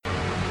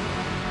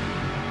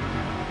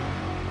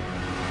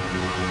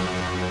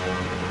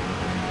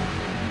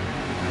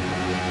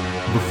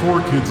The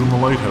four kids in the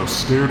lighthouse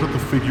stared at the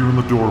figure in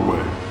the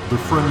doorway, their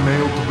friend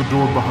nailed to the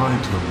door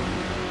behind him.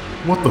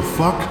 "What the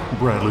fuck?"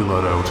 Bradley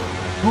let out.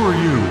 "Who are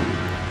you?"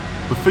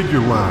 The figure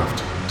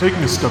laughed,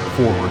 taking a step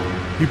forward.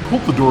 He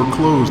pulled the door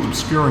closed,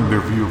 obscuring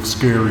their view of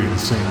scary,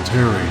 insane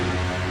Terry.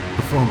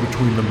 The phone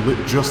between them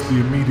lit just the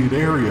immediate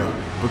area,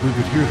 but they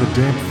could hear the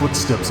damp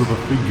footsteps of the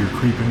figure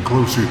creeping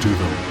closer to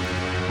them.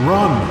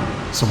 "Run!"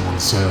 someone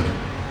said,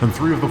 and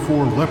three of the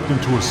four leapt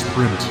into a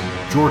sprint.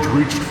 George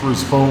reached for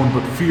his phone,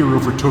 but fear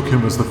overtook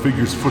him as the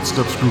figure's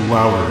footsteps grew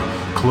louder,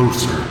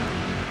 closer.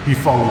 He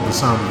followed the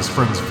sound of his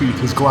friend's feet,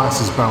 his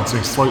glasses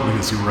bouncing slightly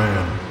as he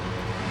ran.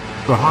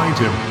 Behind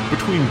him,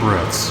 between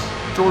breaths,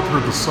 George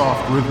heard the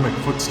soft, rhythmic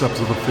footsteps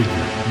of the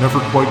figure, never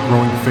quite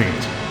growing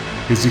faint.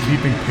 Is he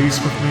keeping pace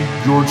with me?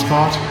 George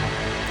thought.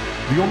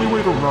 The only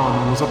way to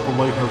run was up the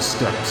lighthouse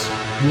steps,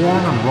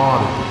 worn and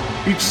rotted.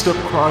 Each step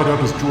cried out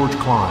as George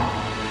climbed.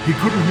 He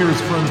couldn't hear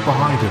his friends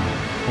behind him,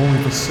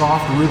 only the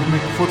soft,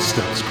 rhythmic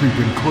footsteps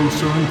creeping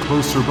closer and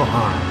closer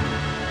behind.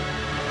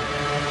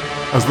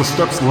 As the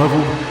steps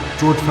leveled,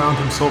 George found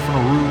himself in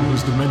a room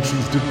whose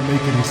dimensions didn't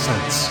make any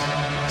sense.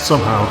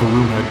 Somehow the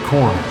room had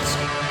corners.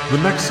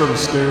 The next set of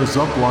stairs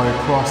up lie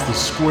across the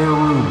square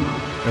room.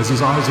 As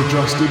his eyes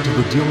adjusted to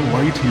the dim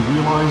light, he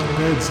realized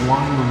beds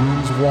lined the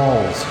room's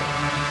walls.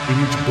 In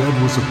each bed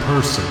was a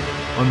person,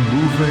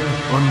 unmoving,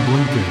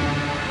 unblinking.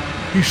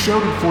 He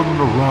shouted for them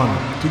to run,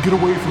 to get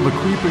away from the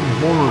creeping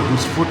horror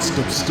whose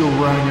footsteps still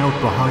rang out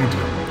behind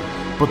him.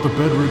 But the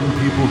bedridden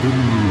people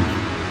didn't move.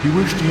 He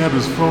wished he had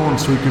his phone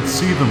so he could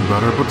see them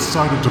better, but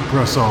decided to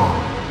press on.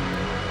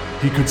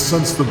 He could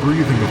sense the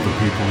breathing of the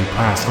people he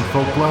passed and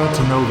felt glad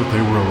to know that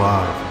they were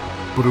alive.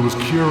 But it was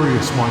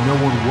curious why no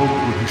one woke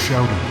when he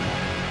shouted.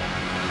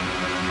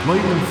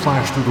 Lightning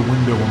flashed through the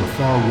window on the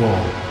far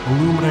wall,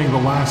 illuminating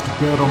the last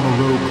bed on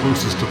the row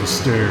closest to the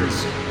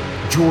stairs.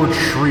 George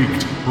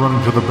shrieked,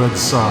 running to the bed's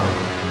side.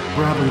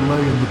 Bradley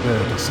lay in the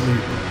bed,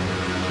 asleep.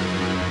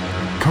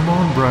 "Come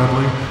on,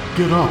 Bradley,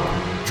 get up."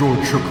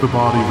 George shook the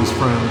body of his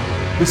friend.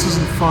 "This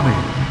isn't funny.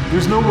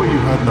 There's no way you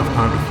had enough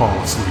time to fall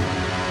asleep."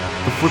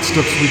 The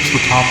footsteps reached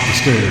the top of the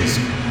stairs.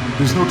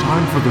 "There's no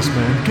time for this,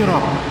 man. Get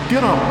up!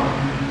 Get up!"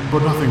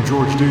 But nothing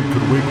George did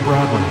could wake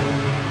Bradley.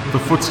 The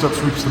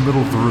footsteps reached the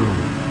middle of the room.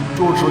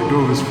 George let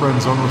go of his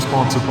friend's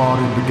unresponsive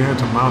body and began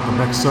to mount the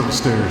next set of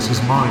stairs,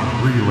 his mind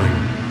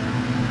reeling.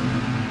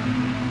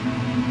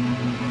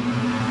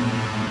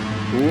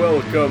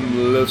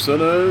 Welcome,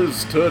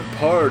 listeners, to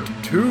part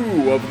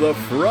 2 of the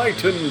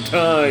Frightened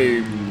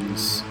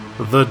Times.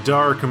 The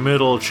dark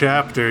middle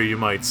chapter, you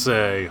might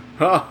say.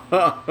 Ha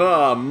ha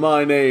ha,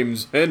 my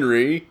name's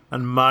Henry.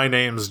 And my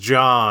name's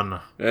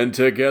John. And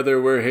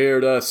together we're here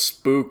to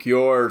spook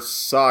your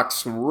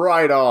socks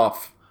right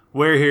off.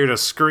 We're here to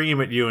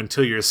scream at you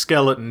until your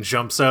skeleton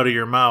jumps out of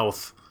your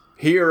mouth.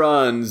 Here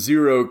on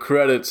Zero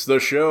Credits, the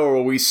show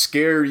where we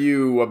scare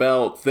you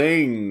about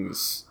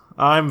things.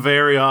 I'm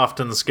very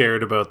often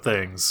scared about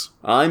things.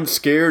 I'm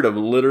scared of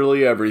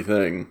literally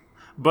everything.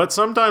 But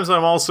sometimes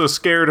I'm also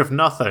scared of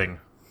nothing.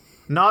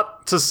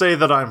 Not to say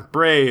that I'm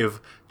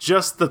brave,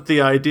 just that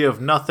the idea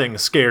of nothing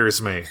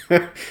scares me.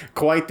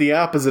 Quite the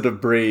opposite of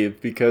brave,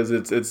 because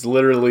it's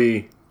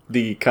literally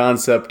the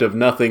concept of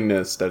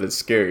nothingness that is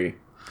scary.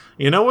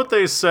 You know what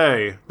they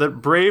say,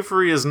 that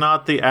bravery is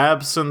not the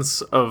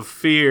absence of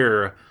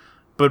fear,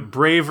 but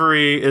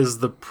bravery is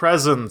the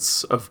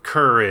presence of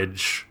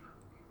courage.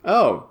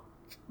 Oh,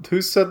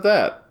 who said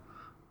that?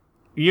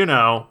 You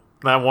know,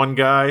 that one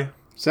guy.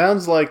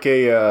 Sounds like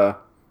a,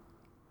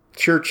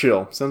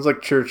 Churchill. Sounds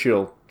like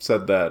Churchill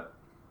said that.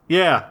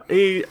 Yeah,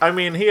 he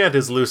had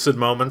his lucid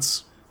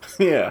moments.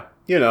 Yeah,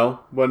 you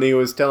know, when he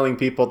was telling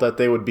people that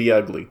they would be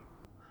ugly.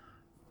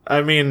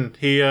 I mean,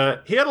 he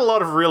had a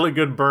lot of really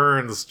good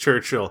burns,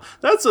 Churchill.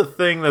 That's a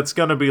thing that's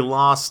going to be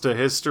lost to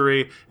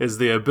history, is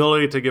the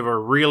ability to give a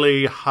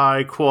really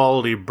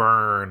high-quality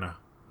burn.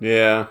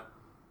 Yeah.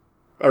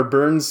 Are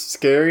burns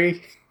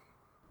scary?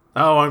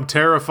 Oh, I'm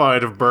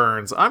terrified of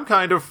burns. I'm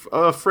kind of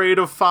afraid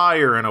of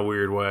fire in a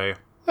weird way.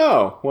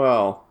 Oh,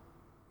 well.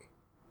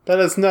 That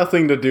has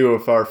nothing to do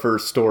with our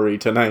first story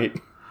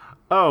tonight.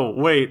 Oh,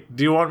 wait,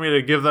 do you want me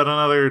to give that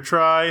another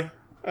try?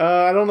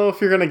 I don't know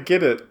if you're gonna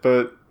get it,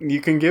 but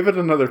you can give it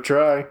another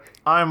try.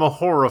 I'm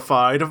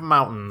horrified of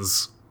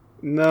mountains.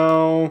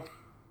 No.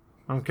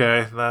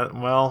 Okay,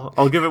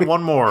 I'll give it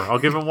one more.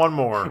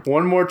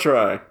 One more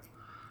try.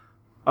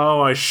 Oh,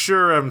 I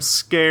sure am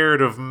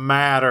scared of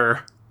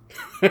matter.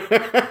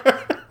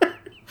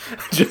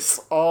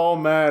 Just all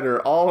matter,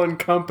 all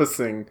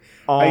encompassing.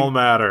 All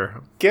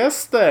matter.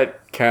 Guess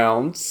that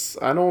counts.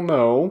 I don't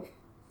know.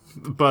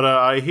 But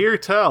I hear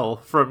tell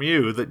from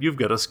you that you've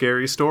got a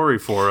scary story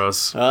for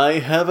us. I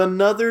have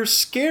another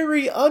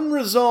scary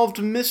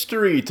unresolved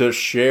mystery to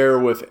share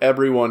with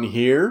everyone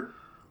here.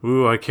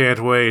 Ooh, I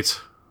can't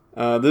wait.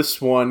 This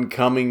one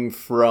coming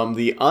from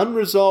the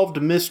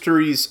Unresolved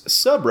Mysteries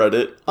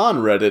subreddit on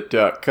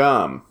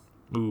reddit.com.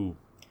 Ooh.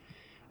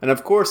 And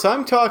of course,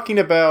 I'm talking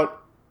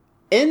about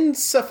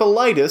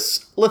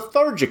encephalitis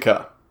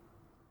lethargica.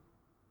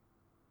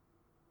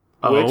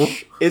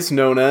 which is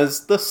known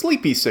as the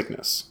sleepy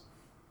sickness.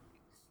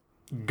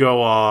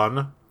 Go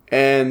on.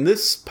 And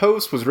this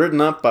post was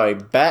written up by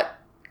Bat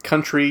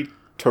Country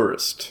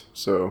Tourist.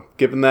 So,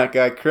 giving that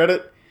guy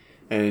credit.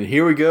 And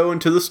here we go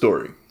into the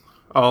story.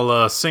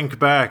 I'll sink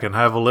back and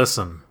have a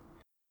listen.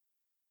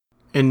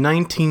 In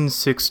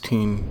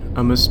 1916,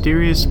 a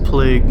mysterious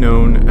plague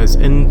known as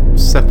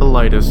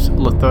encephalitis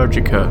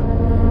lethargica,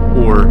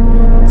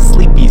 or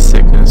sleepy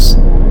sickness,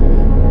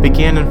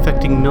 began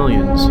infecting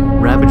millions,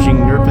 ravaging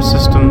nervous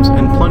systems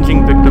and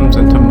plunging victims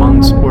into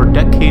months or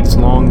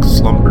decades-long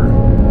slumber.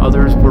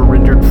 Others were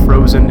rendered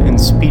frozen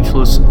and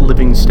speechless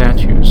living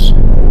statues.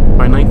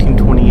 By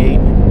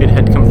 1928, it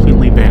had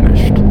completely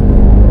vanished.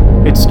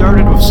 It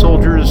started with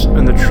soldiers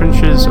in the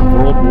trenches of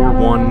World War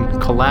I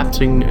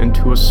collapsing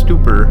into a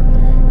stupor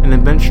and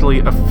eventually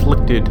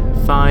afflicted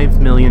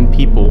 5 million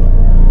people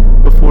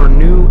before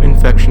new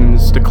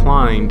infections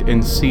declined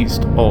and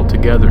ceased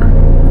altogether.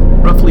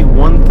 Roughly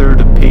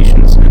 1/3 of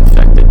patients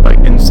infected by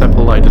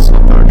encephalitis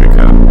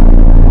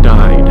lethargica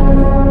died.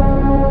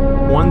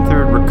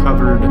 1/3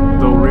 recovered,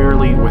 though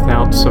rarely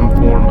without some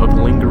form of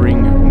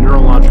lingering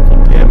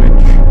neurological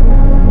damage,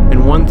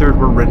 and 1/3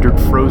 were rendered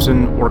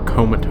frozen or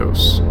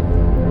comatose.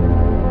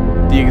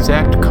 The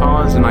exact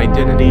cause and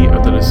identity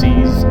of the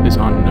disease is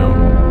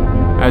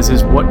unknown, as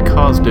is what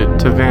caused it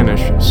to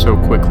vanish so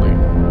quickly.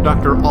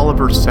 Dr.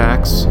 Oliver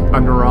Sacks, a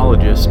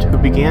neurologist who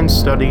began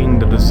studying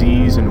the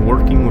disease and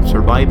working with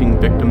surviving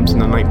victims in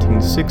the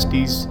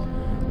 1960s,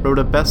 wrote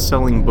a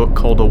best-selling book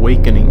called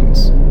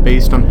Awakenings,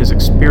 based on his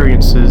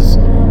experiences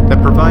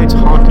that provides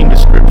haunting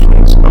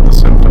descriptions of the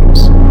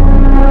symptoms.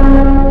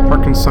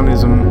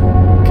 Parkinsonism,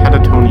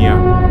 catatonia,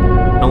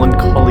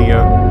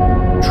 melancholia,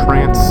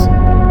 trance,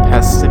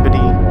 passivity,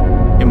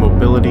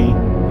 immobility,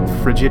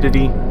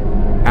 frigidity,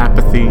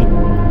 apathy.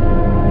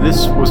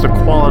 This was the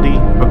quality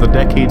of the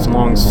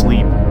decades-long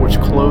sleep which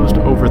closed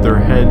over their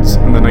heads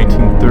in the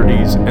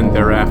 1930s and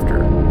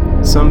thereafter.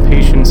 Some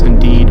patients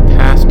indeed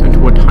passed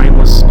into a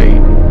timeless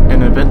state,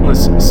 an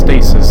eventless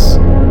stasis,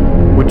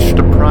 which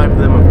deprived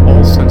them of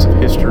all sense of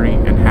history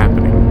and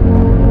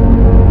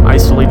happening.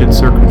 Isolated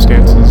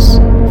circumstances,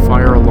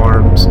 fire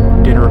alarms,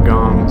 dinner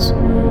gongs,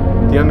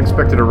 the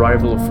unexpected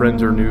arrival of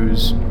friends or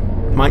news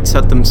might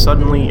set them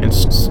suddenly and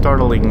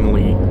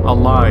startlingly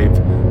alive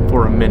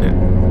for a minute,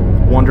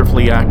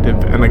 wonderfully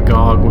active and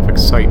agog with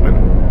excitement.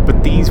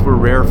 But these were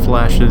rare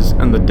flashes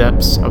in the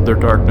depths of their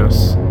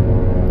darkness.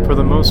 For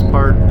the most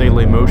part, they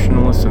lay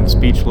motionless and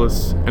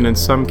speechless, and in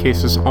some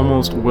cases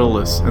almost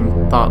willless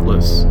and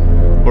thoughtless,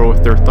 or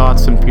with their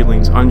thoughts and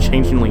feelings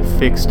unchangingly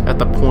fixed at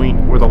the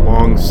point where the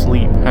long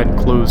sleep had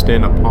closed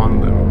in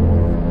upon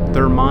them.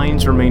 Their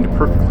minds remained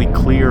perfectly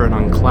clear and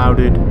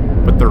unclouded,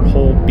 but their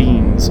whole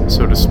beings,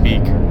 so to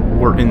speak,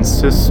 were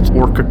encysted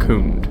or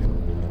cocooned.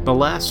 The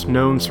last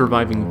known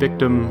surviving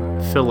victim,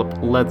 Philip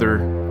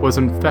Leather, was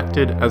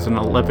infected as an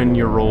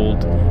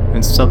 11-year-old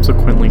and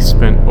subsequently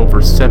spent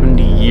over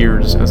 70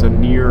 years as a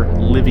near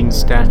living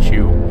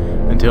statue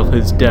until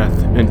his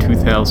death in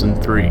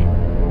 2003.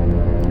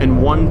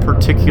 In one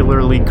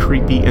particularly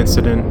creepy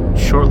incident,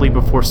 shortly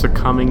before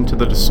succumbing to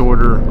the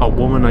disorder, a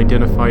woman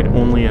identified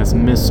only as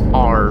Miss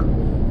R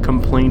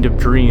complained of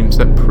dreams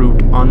that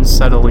proved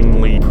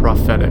unsettlingly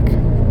prophetic.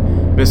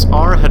 Miss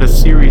R had a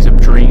series of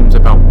dreams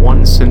about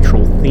one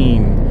central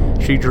theme.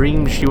 She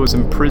dreamed she was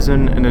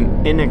imprisoned in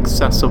an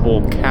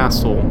inaccessible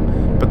castle,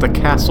 but the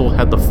castle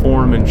had the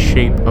form and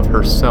shape of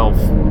herself.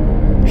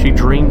 She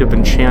dreamed of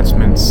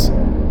enchantments,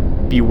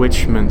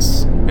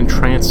 bewitchments,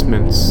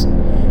 entrancements.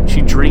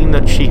 She dreamed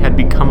that she had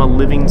become a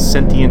living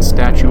sentient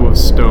statue of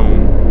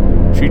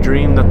stone. She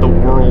dreamed that the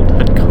world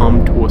had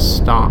come to a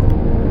stop.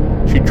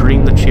 She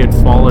dreamed that she had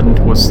fallen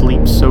into a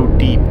sleep so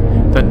deep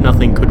that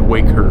nothing could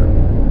wake her.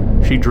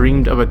 She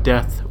dreamed of a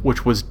death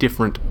which was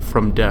different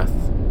from death.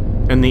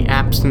 In the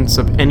absence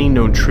of any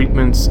known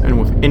treatments, and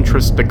with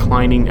interest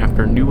declining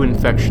after new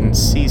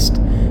infections ceased,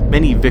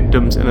 many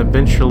victims and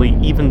eventually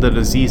even the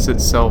disease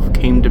itself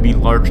came to be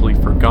largely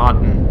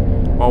forgotten.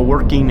 While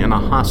working in a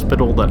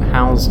hospital that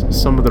housed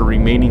some of the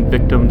remaining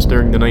victims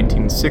during the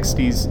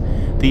 1960s,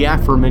 the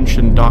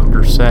aforementioned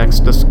Dr. Sacks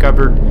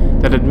discovered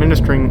that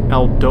administering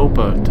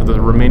L-Dopa to the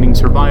remaining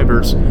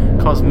survivors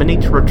caused many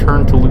to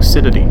return to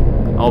lucidity,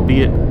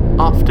 albeit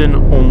often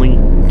only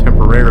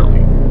temporarily.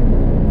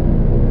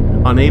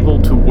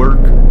 Unable to work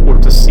or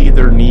to see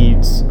their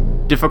needs,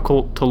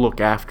 difficult to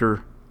look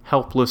after,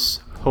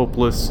 helpless,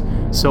 hopeless,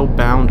 so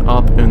bound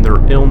up in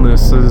their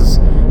illnesses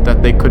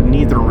that they could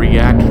neither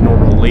react nor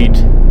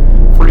relate,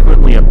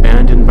 frequently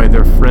abandoned by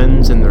their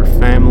friends and their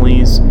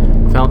families,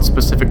 without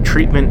specific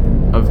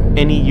treatment of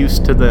any use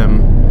to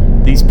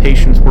them, these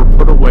patients were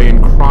put away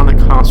in chronic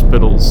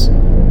hospitals,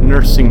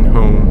 nursing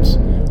homes,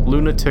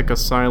 lunatic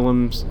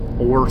asylums,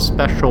 or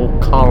special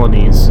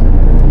colonies,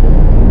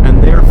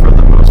 and there for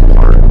the most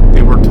part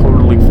they were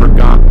totally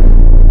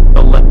forgotten,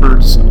 the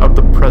lepers of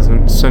the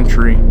present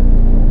century.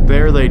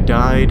 There they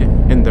died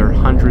in their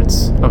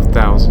hundreds of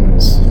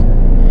thousands,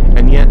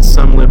 and yet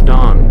some lived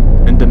on,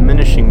 in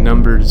diminishing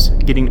numbers,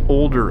 getting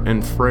older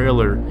and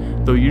frailer,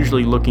 though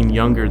usually looking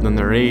younger than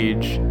their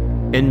age.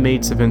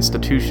 Inmates of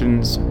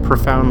institutions,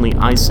 profoundly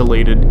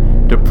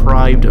isolated,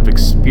 deprived of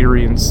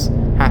experience,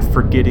 half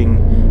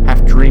forgetting,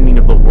 half dreaming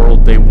of the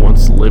world they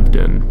once lived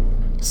in.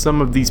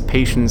 Some of these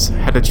patients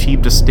had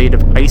achieved a state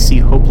of icy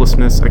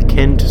hopelessness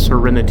akin to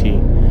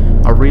serenity,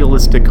 a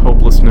realistic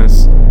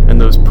hopelessness. In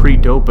those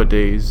pre-dopa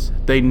days,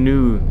 they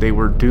knew they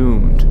were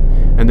doomed,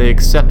 and they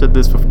accepted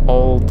this with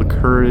all the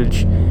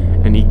courage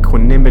and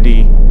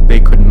equanimity they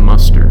could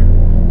muster.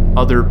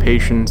 Other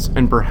patients,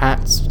 and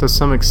perhaps to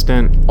some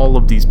extent all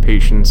of these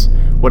patients,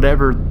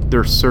 whatever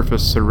their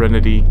surface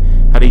serenity,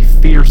 had a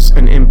fierce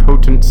and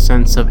impotent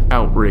sense of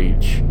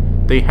outrage.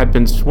 They had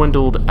been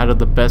swindled out of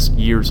the best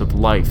years of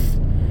life.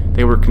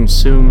 They were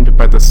consumed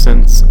by the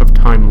sense of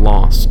time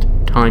lost,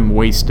 time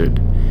wasted,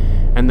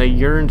 and they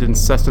yearned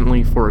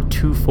incessantly for a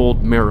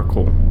twofold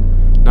miracle,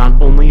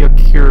 not only a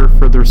cure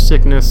for their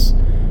sickness,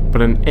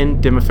 but an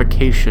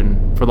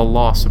indemnification for the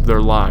loss of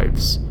their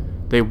lives.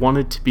 They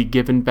wanted to be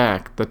given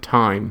back the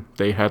time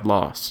they had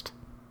lost.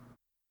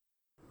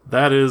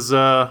 That is,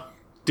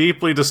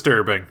 deeply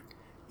disturbing.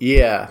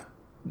 Yeah.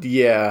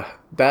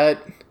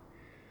 That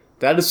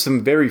is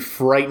some very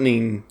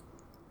frightening,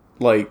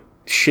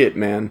 shit,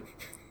 man.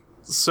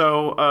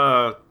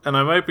 So, and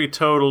I might be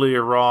totally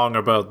wrong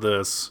about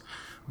this,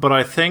 but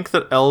I think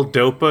that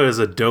L-Dopa is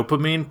a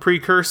dopamine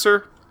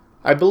precursor.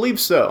 I believe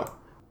so.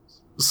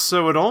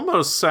 So it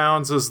almost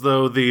sounds as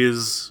though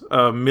these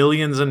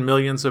millions and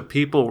millions of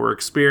people were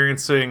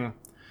experiencing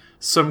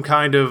some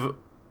kind of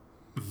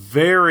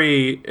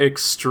very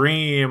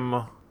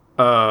extreme,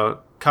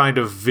 kind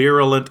of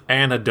virulent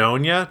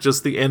anhedonia,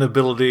 just the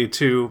inability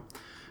to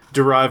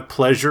derive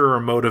pleasure or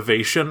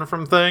motivation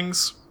from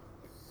things.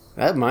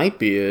 That might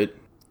be it.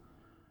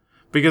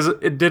 Because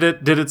did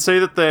it say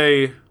that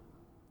they...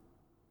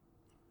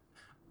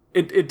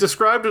 It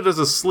described it as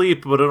a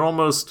sleep, but it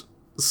almost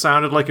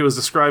sounded like it was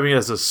describing it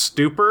as a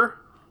stupor.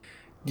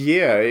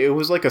 Yeah, it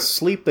was like a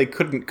sleep they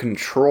couldn't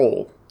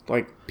control.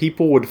 Like,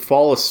 people would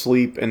fall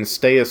asleep and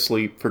stay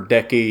asleep for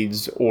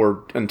decades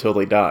or until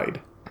they died.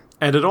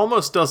 And it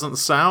almost doesn't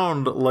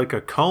sound like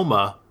a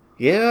coma.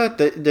 Yeah,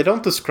 they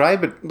don't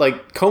describe it...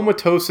 Like,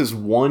 comatose is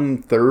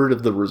 1/3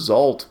 of the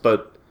result,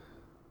 but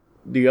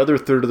the other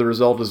third of the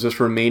result is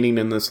just remaining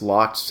in this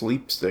locked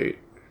sleep state.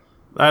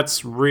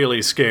 That's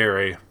really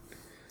scary.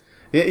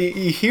 Yeah,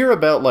 you hear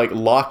about,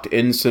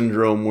 locked-in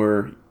syndrome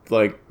where,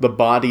 the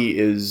body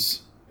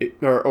is...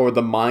 Or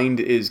the mind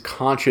is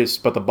conscious,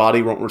 but the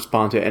body won't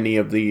respond to any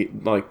of the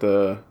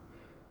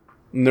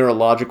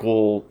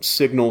neurological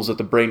signals that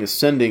the brain is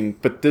sending.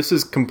 But this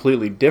is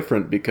completely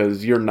different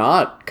because you're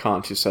not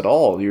conscious at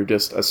all. You're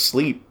just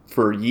asleep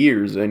for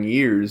years and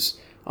years,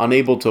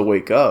 unable to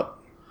wake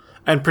up.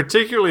 And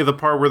particularly the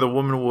part where the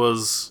woman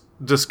was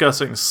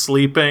discussing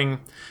sleeping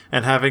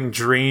and having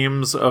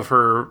dreams of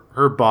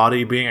her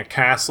body being a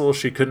castle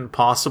she couldn't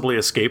possibly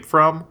escape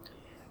from.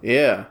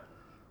 Yeah.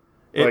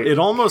 It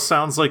almost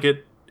sounds like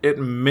it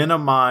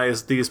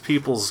minimized these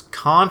people's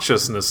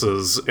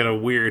consciousnesses in a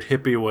weird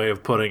hippie way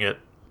of putting it.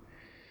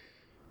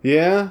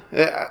 Yeah,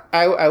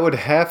 I would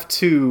have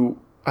to...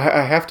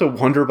 I have to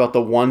wonder about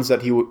the ones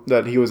that he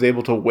was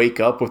able to wake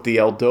up with the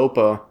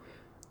L-Dopa,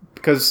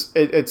 because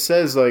it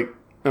says, they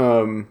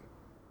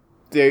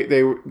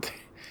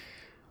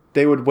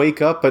would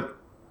wake up, but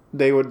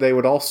they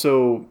would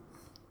also...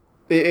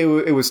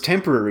 It was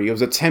temporary. It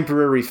was a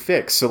temporary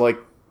fix, so,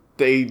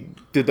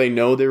 did they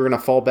know they were going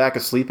to fall back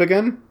asleep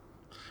again?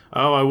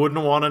 Oh, I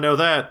wouldn't want to know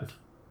that.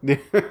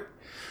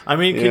 I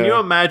mean, can you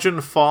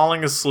imagine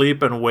falling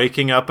asleep and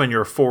waking up and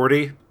you're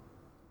 40?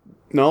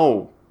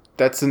 No,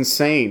 that's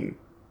insane.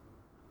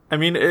 I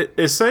mean,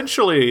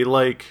 essentially,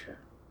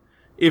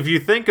 if you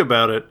think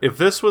about it, if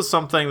this was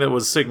something that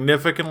was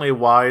significantly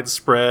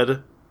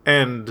widespread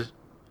and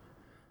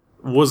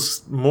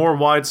was more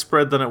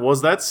widespread than it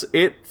was, that's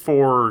it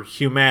for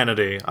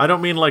humanity. I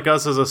don't mean like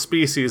us as a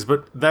species,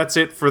 but that's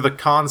it for the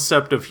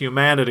concept of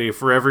humanity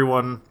for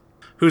everyone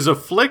who's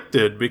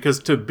afflicted, because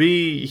to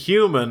be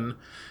human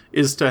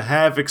is to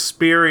have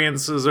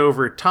experiences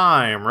over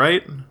time,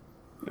 right?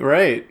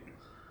 Right.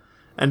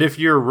 And if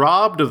you're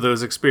robbed of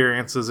those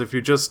experiences, if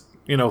you just,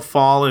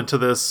 fall into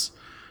this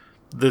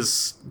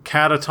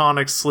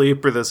catatonic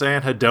sleep or this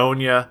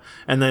anhedonia,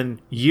 and then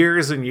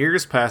years and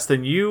years pass,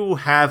 then you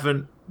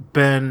haven't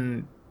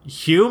been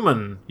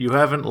human. You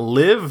haven't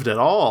lived at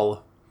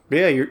all.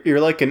 Yeah,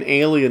 you're like an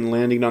alien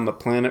landing on the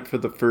planet for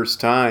the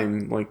first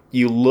time.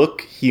 You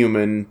look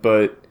human,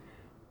 but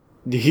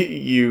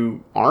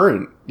you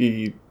aren't.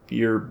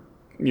 You're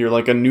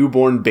like a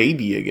newborn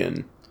baby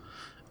again.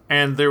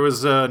 And there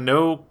was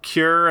no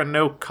cure and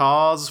no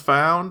cause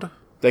found?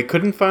 They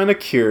couldn't find a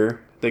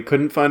cure. They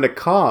couldn't find a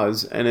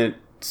cause, and it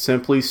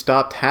simply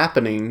stopped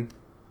happening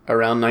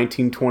around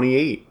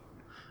 1928.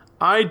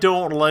 I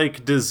don't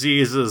like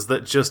diseases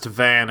that just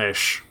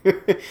vanish.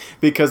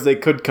 Because they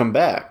could come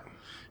back.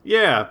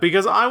 Yeah,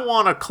 because I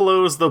want to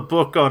close the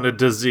book on a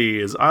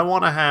disease. I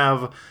want to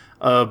have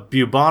a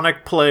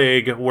bubonic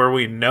plague where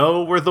we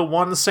know where the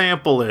one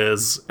sample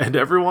is, and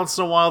every once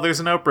in a while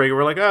there's an outbreak, and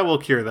we're like, we'll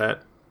cure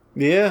that.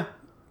 Yeah.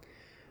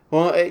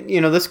 Well,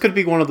 this could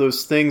be one of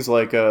those things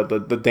like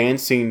the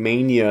dancing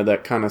mania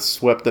that kind of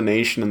swept the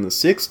nation in the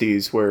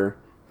 60s, where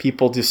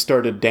people just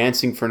started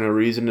dancing for no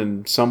reason,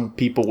 and some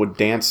people would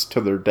dance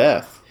to their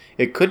death.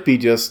 It could be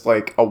just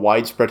like a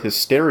widespread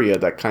hysteria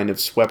that kind of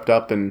swept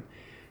up, and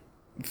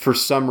for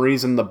some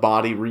reason the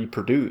body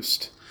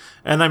reproduced.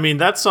 And I mean,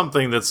 that's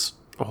something that's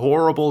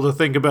horrible to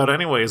think about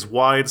anyways.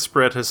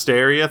 Widespread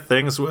hysteria,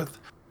 things with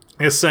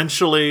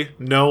essentially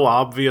no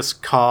obvious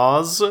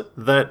cause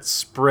that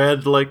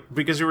spread, like,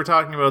 because you were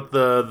talking about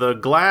the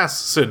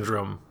glass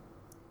syndrome.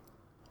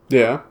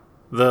 Yeah.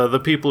 The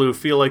people who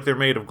feel like they're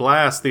made of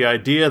glass, the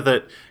idea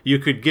that you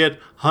could get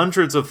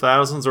hundreds of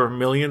thousands or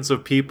millions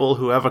of people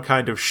who have a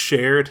kind of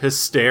shared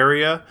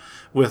hysteria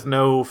with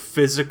no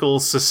physical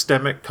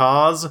systemic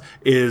cause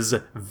is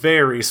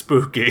very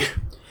spooky.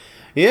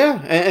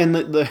 Yeah, and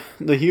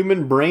the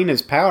human brain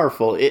is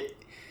powerful.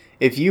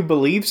 If you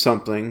believe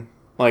something,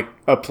 like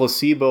a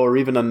placebo or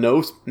even a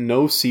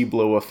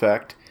nocebo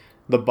effect,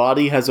 the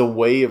body has a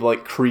way of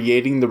like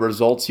creating the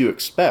results you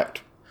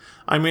expect.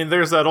 I mean,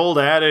 there's that old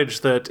adage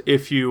that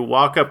if you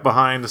walk up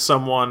behind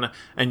someone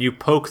and you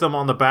poke them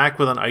on the back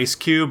with an ice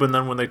cube, and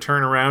then when they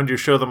turn around you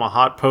show them a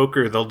hot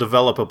poker, they'll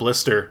develop a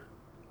blister.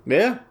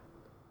 Yeah.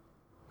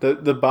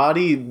 The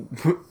body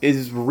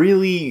is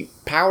really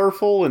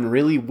powerful and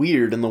really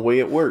weird in the way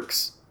it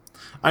works.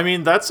 I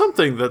mean, that's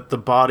something that the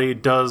body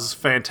does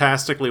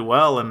fantastically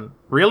well, and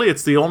really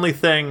it's the only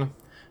thing.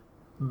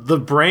 The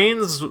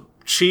brain's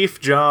chief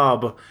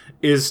job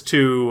is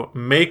to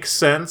make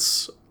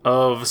sense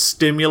of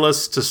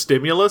stimulus to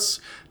stimulus,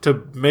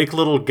 to make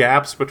little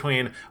gaps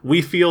between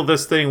we feel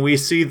this thing, we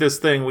see this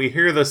thing, we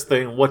hear this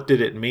thing, what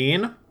did it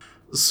mean?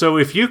 So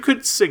if you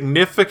could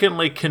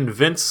significantly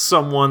convince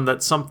someone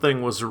that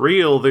something was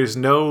real, there's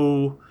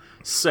no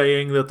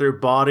saying that their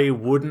body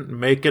wouldn't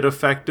make it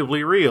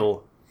effectively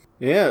real.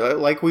 Yeah,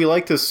 like we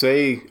like to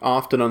say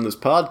often on this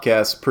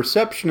podcast,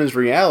 perception is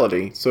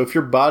reality. So if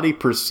your body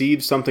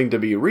perceives something to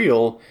be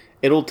real,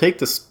 it'll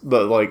take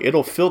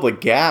it'll fill the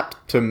gap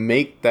to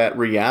make that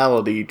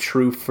reality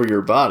true for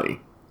your body.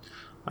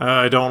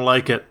 I don't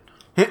like it.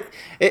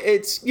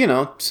 It's,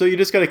 so you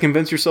just got to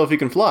convince yourself you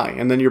can fly,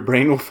 and then your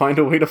brain will find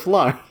a way to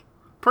fly.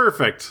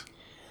 Perfect.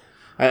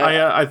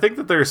 I think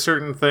that there are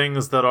certain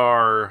things that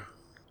are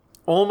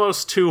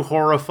almost too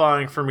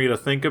horrifying for me to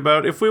think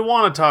about. If we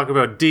want to talk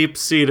about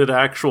deep-seated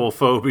actual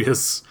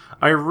phobias,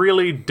 I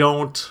really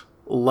don't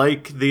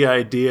like the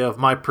idea of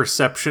my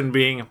perception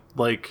being,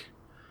 like,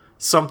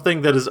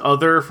 something that is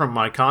other from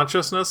my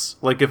consciousness.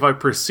 Like, if I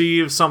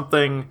perceive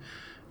something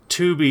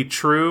to be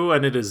true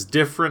and it is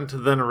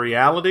different than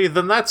reality,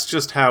 then that's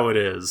just how it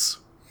is.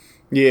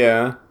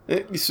 Yeah.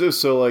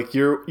 So like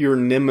your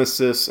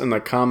nemesis in the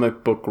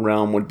comic book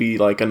realm would be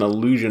like an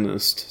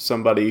illusionist,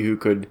 somebody who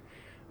could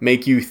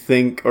make you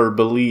think or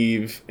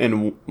believe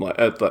in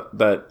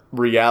that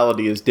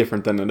reality is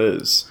different than it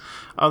is.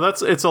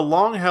 It's a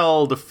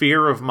long-held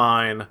fear of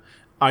mine.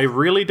 I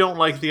really don't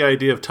like the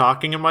idea of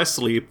talking in my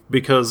sleep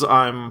because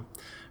I'm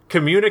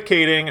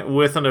communicating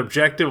with an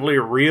objectively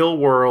real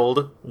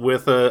world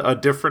with a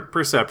different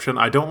perception.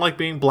 I don't like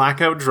being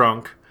blackout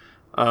drunk,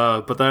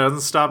 but that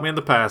hasn't stopped me in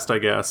the past, I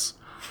guess.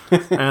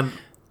 And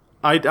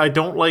I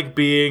don't like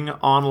being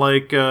on,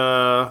 like,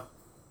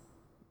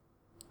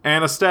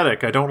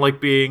 anesthetic. I don't like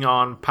being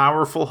on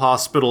powerful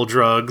hospital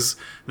drugs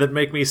that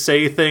make me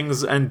say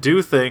things and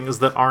do things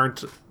that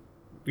aren't,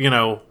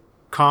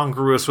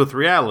 congruous with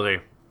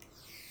reality.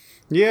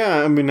 Yeah,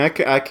 I mean, I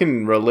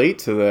can relate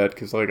to that,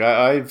 because, like,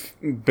 I've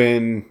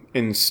been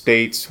in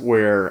states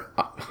where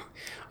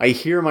I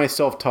hear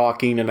myself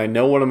talking and I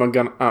know what I'm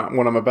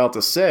about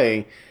to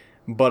say,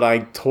 but I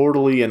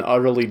totally and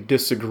utterly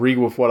disagree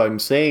with what I'm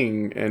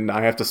saying, and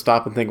I have to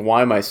stop and think,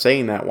 why am I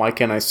saying that? Why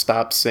can't I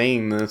stop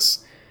saying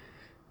this?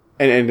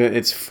 And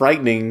it's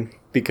frightening,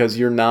 because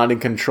you're not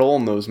in control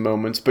in those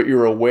moments, but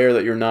you're aware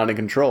that you're not in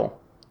control.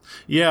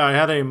 Yeah, I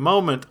had a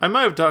moment, I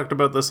might have talked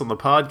about this on the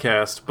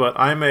podcast, but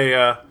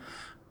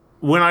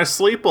when I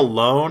sleep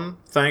alone,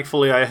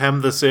 thankfully I hem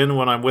this in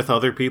when I'm with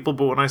other people,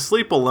 but when I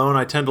sleep alone,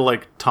 I tend to,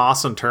 like,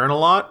 toss and turn a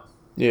lot.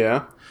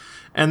 Yeah.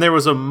 And there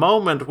was a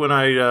moment when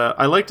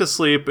I like to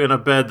sleep in a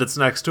bed that's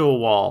next to a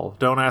wall.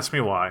 Don't ask me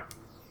why.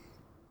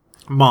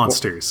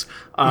 Monsters.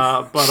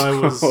 But I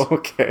was...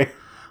 Okay.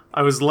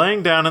 I was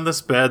laying down in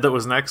this bed that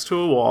was next to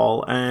a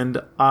wall, and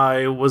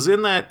I was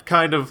in that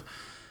kind of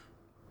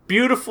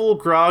beautiful,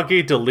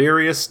 groggy,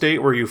 delirious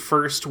state where you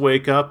first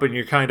wake up and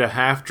you're kind of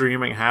half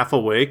dreaming, half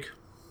awake.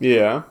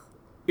 Yeah.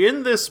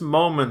 In this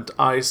moment,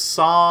 I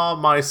saw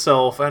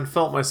myself and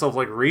felt myself,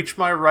 like, reach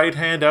my right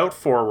hand out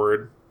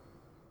forward.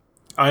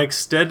 I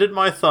extended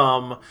my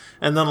thumb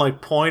and then, like,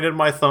 pointed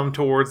my thumb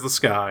towards the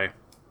sky.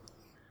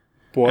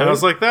 What? And I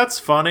was like, that's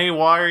funny.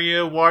 Why are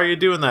you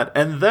doing that?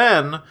 And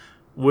then,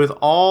 with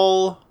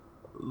all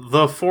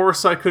the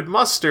force I could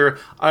muster,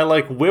 I,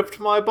 like, whipped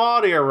my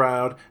body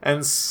around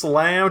and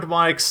slammed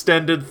my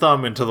extended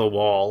thumb into the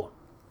wall.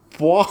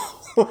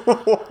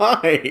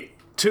 Why?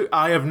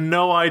 I have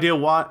no idea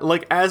why.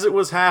 Like, as it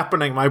was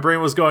happening, my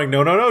brain was going,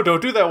 no,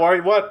 don't do that. Why?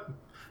 What?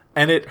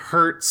 And it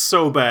hurt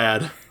so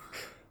bad.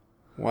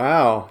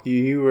 Wow,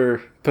 you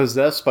were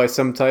possessed by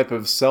some type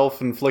of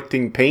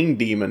self-inflicting pain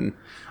demon.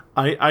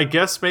 I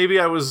guess maybe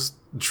I was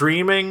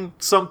dreaming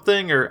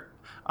something, or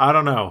I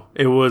don't know.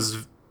 It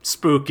was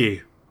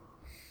spooky.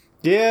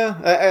 Yeah,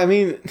 I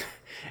mean,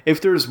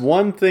 if there's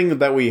one thing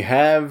that we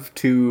have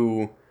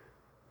to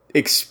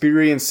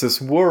experience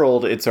this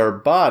world, it's our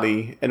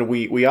body, and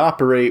we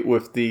operate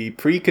with the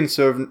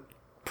preconceived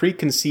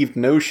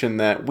notion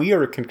that we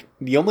are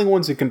the only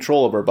ones in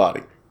control of our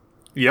body.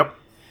 Yep.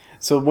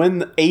 So when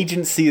the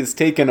agency is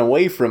taken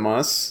away from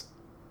us,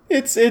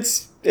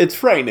 it's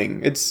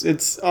frightening.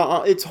 It's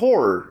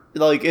horror.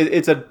 Like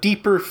it's a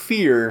deeper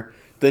fear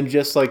than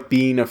just like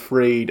being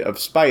afraid of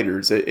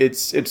spiders.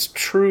 It's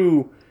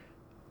true,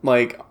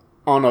 like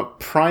on a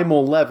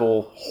primal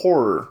level,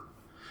 horror.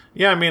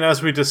 Yeah, I mean,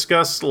 as we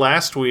discussed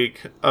last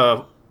week,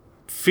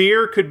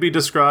 fear could be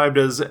described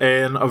as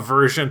an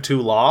aversion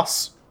to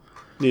loss.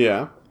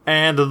 Yeah.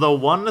 And the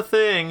one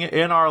thing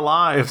in our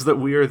lives that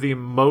we are the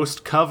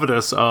most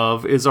covetous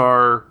of is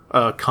our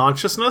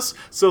consciousness.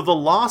 So the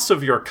loss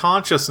of your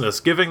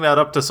consciousness, giving that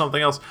up to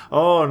something else,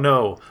 oh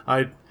no,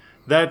 I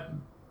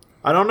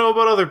don't know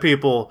about other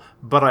people,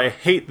 but I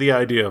hate the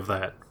idea of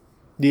that.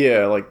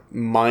 Yeah, like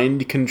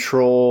mind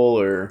control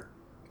or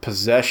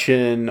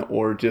possession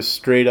or just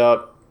straight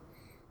up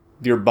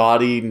your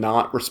body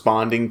not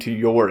responding to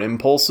your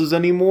impulses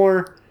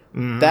anymore.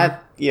 Mm-hmm.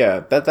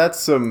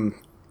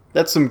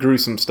 That's some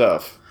gruesome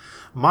stuff.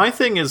 My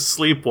thing is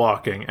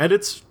sleepwalking, and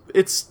it's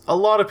a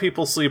lot of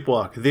people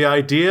sleepwalk. The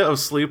idea of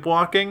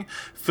sleepwalking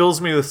fills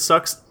me with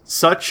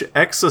such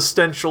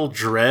existential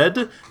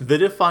dread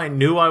that if I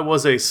knew I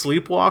was a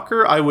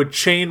sleepwalker, I would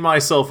chain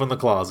myself in the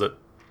closet.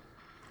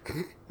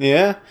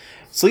 Yeah,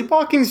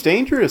 sleepwalking's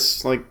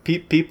dangerous. Like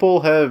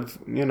people have,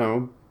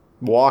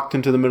 walked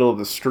into the middle of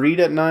the street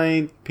at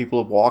night.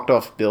 People have walked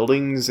off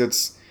buildings.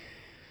 It's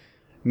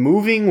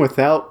moving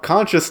without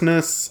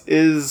consciousness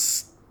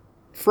is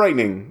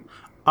frightening.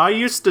 I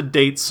used to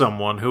date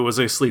someone who was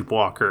a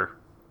sleepwalker.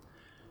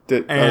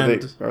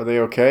 Are they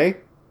okay?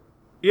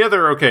 Yeah,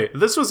 they're okay.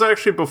 This was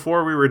actually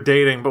before we were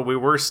dating, but we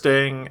were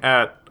staying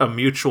at a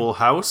mutual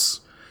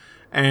house,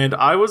 and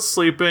I was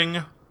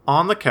sleeping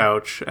on the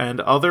couch, and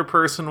other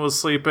person was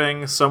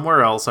sleeping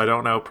somewhere else. I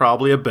don't know,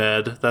 probably a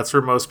bed. That's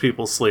where most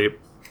people sleep.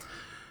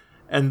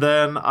 And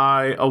then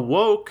I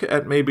awoke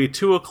at maybe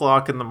 2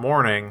 o'clock in the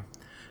morning,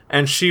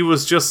 and she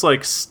was just,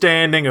 like,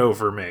 standing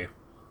over me.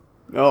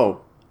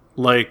 Oh.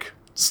 Like,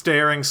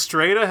 staring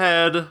straight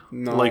ahead,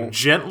 no. Like,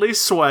 gently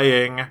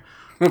swaying.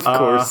 Of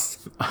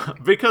course.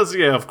 Because,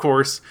 yeah, of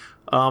course.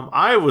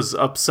 I was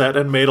upset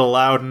and made a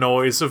loud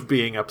noise of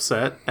being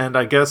upset, and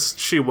I guess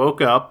she woke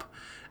up,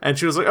 and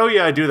she was like, oh,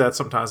 yeah, I do that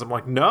sometimes. I'm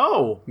like,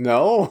 no.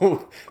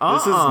 No.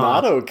 This is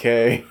not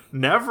okay.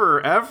 Never,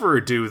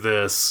 ever do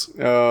this.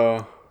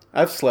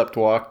 I've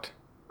sleptwalked.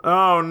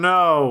 Oh,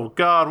 no.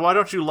 God, why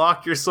don't you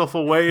lock yourself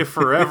away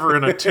forever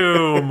in a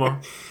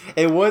tomb?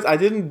 I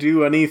didn't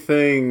do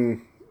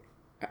anything,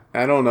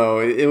 I don't know.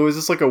 It was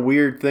just like a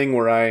weird thing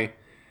where I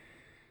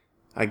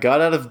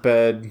got out of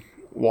bed,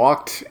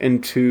 walked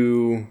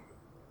into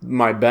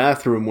my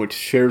bathroom, which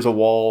shares a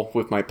wall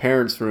with my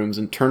parents' rooms,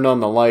 and turned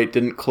on the light,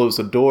 didn't close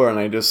the door, and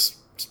I just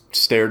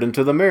stared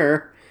into the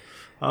mirror.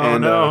 Oh,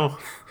 no.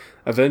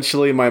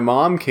 Eventually my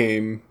mom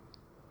came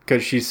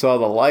because she saw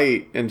the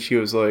light, and she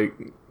was like,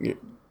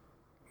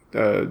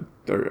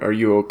 are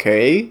you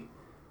okay?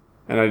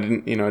 And I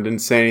didn't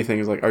say anything.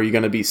 It was like, are you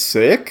going to be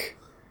sick?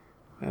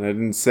 And I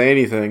didn't say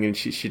anything, and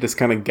she just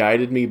kind of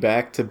guided me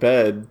back to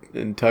bed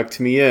and tucked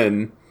me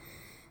in.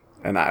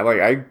 And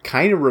I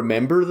kind of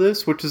remember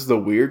this, which is the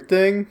weird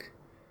thing.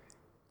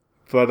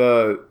 But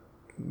it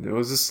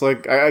was just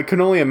like, I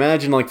could only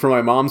imagine, like, from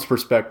my mom's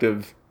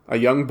perspective, a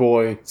young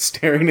boy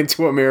staring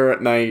into a mirror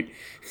at night,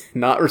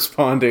 not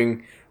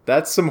responding.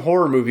 That's some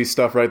horror movie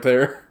stuff right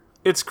there.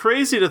 It's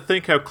crazy to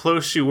think how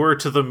close you were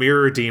to the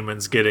mirror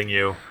demons getting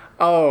you.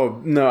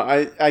 Oh, no,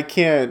 I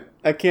can't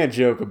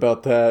joke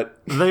about that.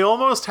 They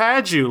almost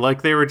had you,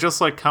 like they were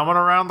just like coming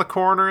around the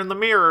corner in the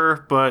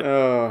mirror,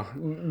 but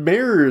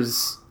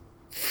mirrors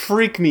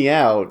freak me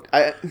out.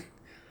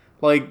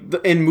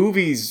 In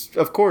movies,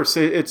 of course,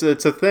 it's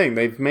a thing.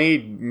 They've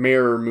made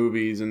mirror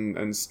movies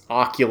and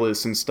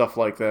Oculus and stuff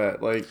like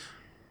that. Like,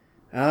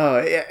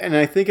 and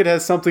I think it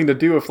has something to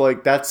do with,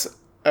 like, that's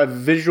a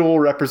visual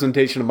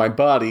representation of my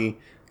body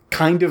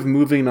kind of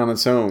moving on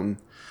its own.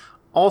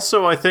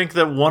 Also, I think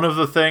that one of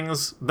the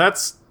things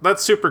that's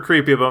super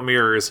creepy about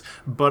mirrors,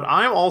 but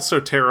I'm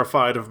also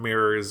terrified of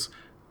mirrors,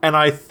 and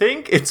I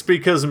think it's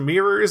because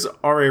mirrors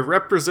are a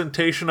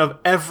representation of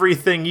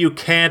everything you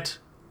can't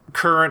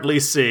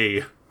currently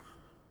see.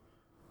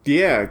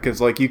 Yeah,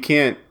 because, like, you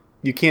can't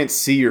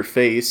see your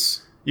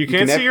face. You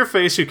can't see your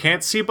face, you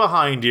can't see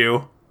behind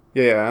you.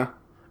 Yeah.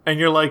 And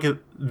you're like,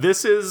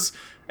 this is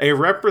a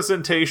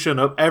representation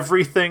of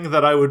everything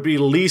that I would be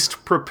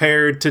least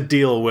prepared to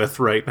deal with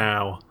right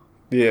now.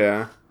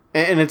 Yeah.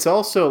 And it's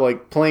also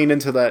like playing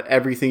into that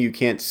everything you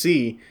can't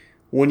see.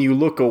 When you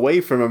look away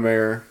from a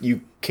mirror,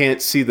 you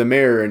can't see the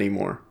mirror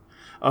anymore.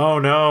 Oh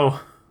no.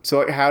 So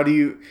like, how do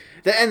you?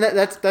 And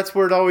that's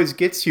where it always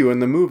gets you in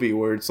the movie,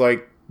 where it's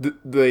like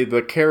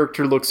the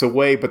character looks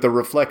away, but the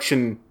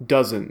reflection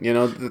doesn't. You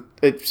know,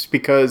 it's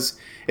because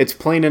it's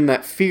playing in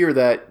that fear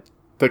that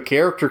the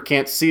character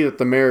can't see that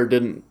the mirror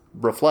didn't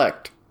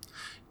reflect.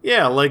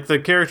 Yeah, like the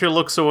character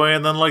looks away,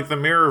 and then like the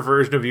mirror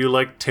version of you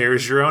like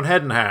tears your own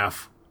head in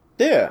half.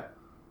 Yeah.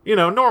 You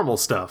know, normal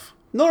stuff.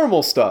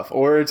 Normal stuff,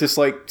 or it just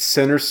like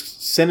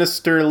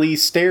sinisterly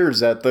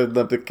stares at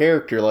the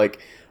character like,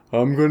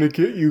 I'm gonna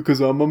get you because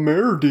I'm a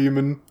mirror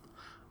demon.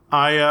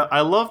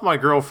 I love my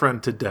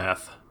girlfriend to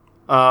death,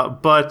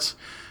 but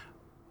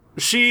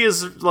she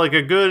is like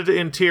a good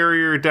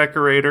interior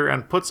decorator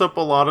and puts up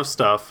a lot of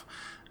stuff.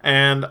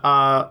 And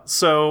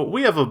so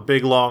we have a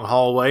big long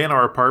hallway in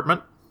our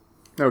apartment.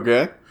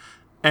 Okay.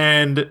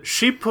 And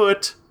she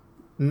put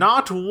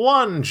not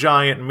one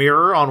giant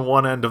mirror on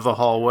one end of the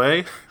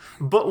hallway,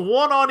 but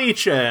one on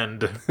each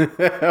end.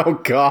 Oh,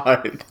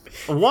 God.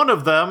 One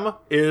of them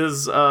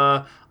is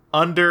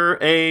under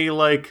a,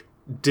 like,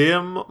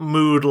 dim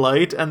mood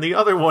light, and the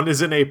other one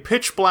is in a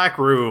pitch black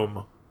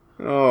room.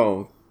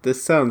 Oh,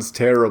 this sounds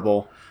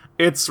terrible.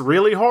 It's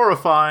really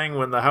horrifying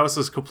when the house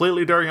is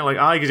completely dark and like,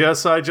 I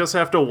guess I just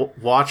have to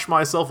watch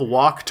myself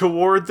walk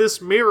toward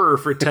this mirror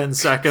for 10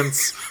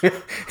 seconds.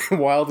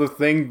 While the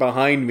thing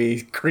behind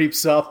me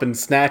creeps up and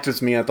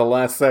snatches me at the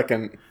last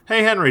second.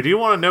 Hey, Henry, do you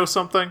want to know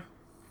something?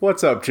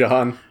 What's up,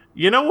 John?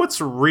 You know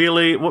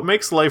what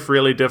makes life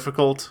really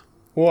difficult?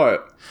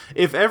 What?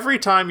 If every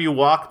time you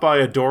walk by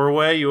a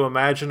doorway, you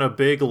imagine a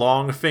big,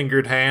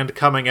 long-fingered hand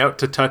coming out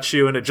to touch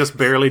you and it just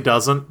barely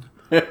doesn't.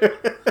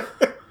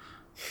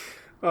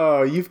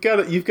 Oh, you've got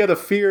a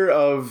fear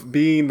of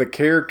being the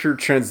character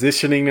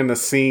transitioning in a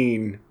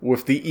scene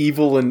with the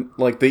evil and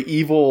like the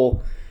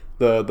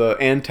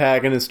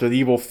antagonist or the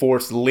evil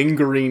force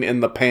lingering in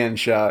the pan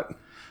shot.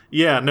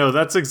 Yeah, no,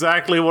 that's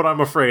exactly what I'm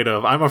afraid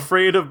of. I'm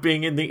afraid of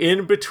being in the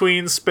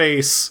in-between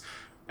space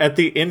at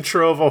the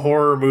intro of a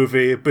horror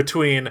movie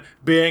between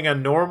being a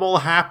normal,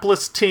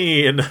 hapless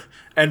teen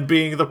and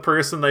being the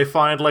person they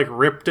find, like,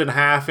 ripped in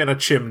half in a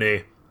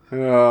chimney.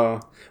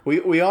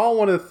 We all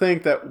want to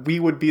think that we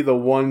would be the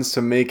ones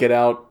to make it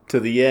out to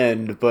the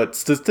end, but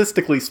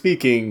statistically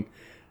speaking,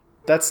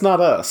 that's not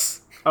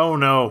us. Oh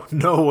no,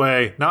 no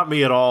way. Not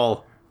me at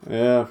all.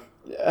 Yeah.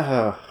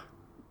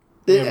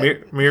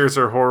 Mirrors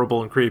are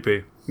horrible and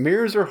creepy.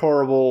 Mirrors are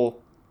horrible,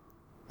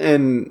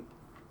 and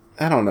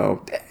I don't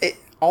know.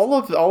 All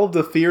of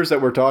the fears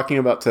that we're talking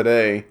about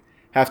today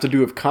have to do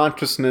with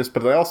consciousness,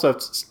 but they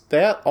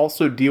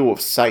also deal with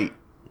sight.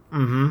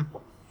 Mm-hmm.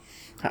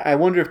 I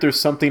wonder if there's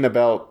something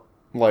about,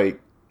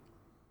 like,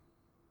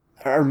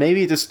 or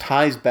maybe it just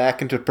ties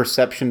back into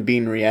perception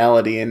being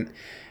reality, and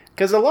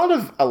because a lot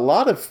of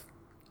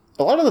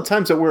the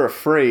times that we're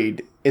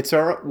afraid,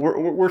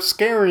 we're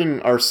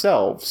scaring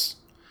ourselves.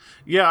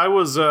 Yeah, I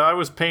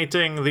was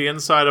painting the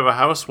inside of a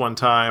house one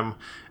time,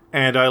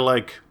 and I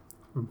like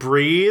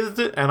breathed,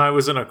 and I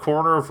was in a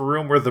corner of a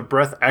room where the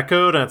breath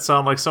echoed, and it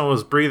sounded like someone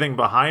was breathing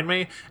behind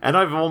me, and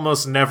I've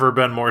almost never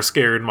been more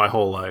scared in my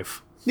whole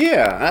life.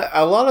 Yeah,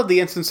 a lot of the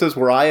instances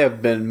where I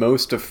have been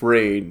most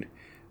afraid,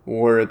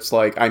 where it's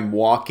like I'm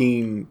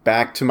walking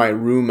back to my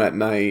room at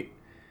night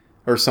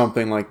or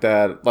something like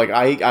that, like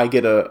I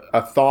get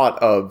a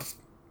thought of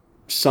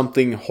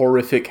something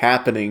horrific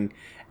happening,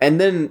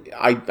 and then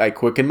I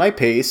quicken my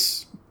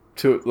pace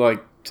to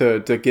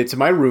get to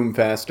my room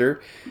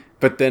faster,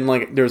 but then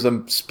like there's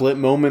a split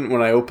moment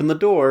when I open the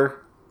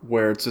door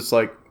where it's just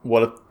like,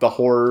 what if the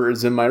horror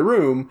is in my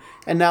room,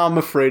 and now I'm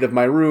afraid of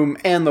my room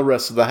and the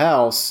rest of the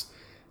house.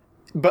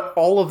 But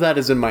all of that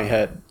is in my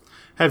head.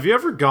 Have you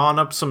ever gone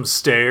up some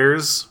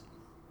stairs?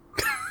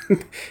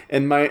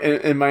 in my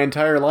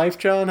entire life,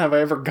 John, have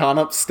I ever gone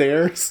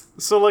upstairs?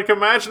 So, like,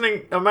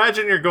 imagine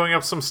you're going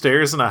up some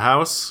stairs in a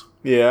house.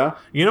 Yeah.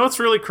 You know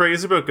what's really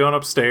crazy about going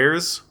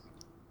upstairs?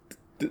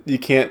 You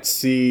can't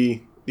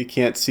see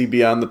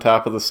beyond the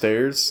top of the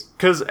stairs.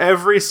 Because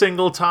every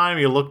single time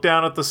you look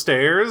down at the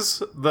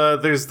stairs,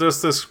 there's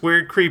this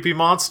weird creepy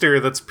monster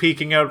that's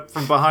peeking out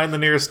from behind the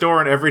nearest door,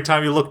 and every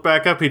time you look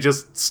back up, he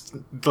just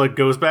like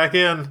goes back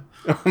in.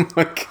 Oh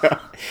my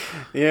god!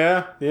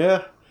 Yeah.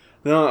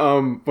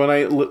 No, when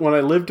I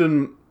lived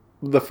in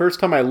the first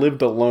time I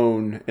lived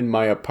alone in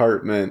my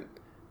apartment,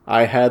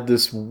 I had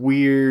this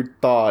weird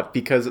thought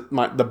because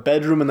the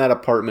bedroom in that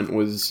apartment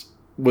was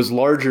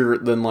larger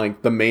than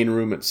like the main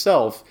room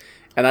itself.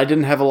 And I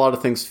didn't have a lot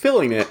of things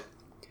filling it.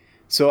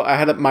 So I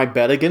had my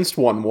bed against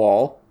one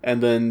wall,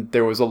 and then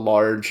there was a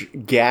large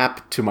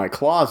gap to my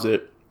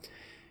closet.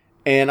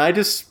 And I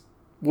just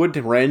would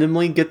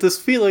randomly get this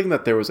feeling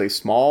that there was a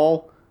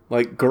small,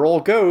 like,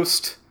 girl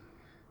ghost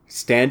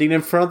standing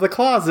in front of the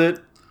closet,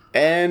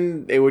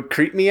 and it would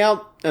creep me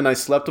out, and I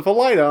slept with a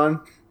light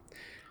on.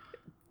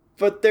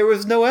 But there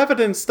was no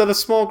evidence that a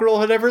small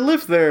girl had ever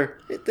lived there.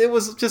 It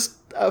was just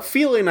a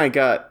feeling I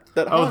got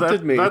that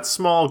haunted me. That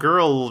small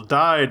girl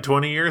died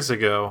 20 years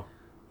ago.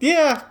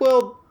 Yeah,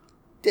 well,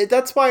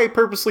 That's why I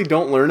purposely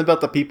don't learn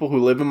about the people who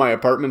live in my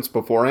apartments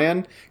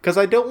beforehand, because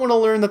I don't want to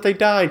learn that they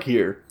died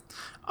here.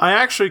 I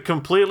actually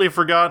completely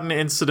forgot an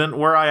incident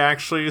where I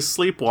actually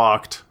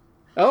sleepwalked.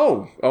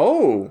 Oh,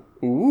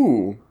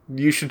 ooh.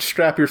 You should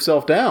strap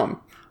yourself down.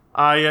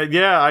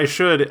 I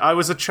should. I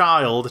was a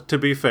child, to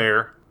be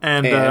fair.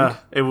 And?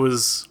 It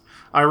was...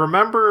 I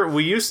remember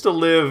we used to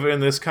live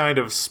in this kind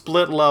of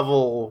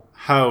split-level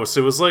house.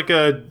 It was like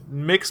a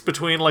mix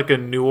between like a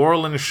New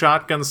Orleans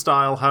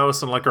shotgun-style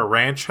house and like a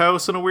ranch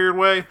house in a weird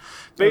way.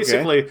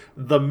 Basically,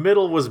 the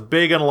middle was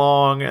big and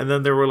long, and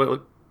then there were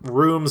like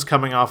rooms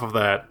coming off of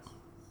that.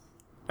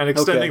 And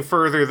extending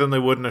further than they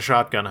would in a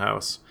shotgun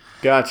house.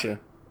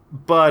 Gotcha.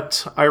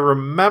 But I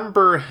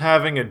remember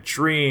having a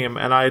dream,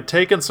 and I had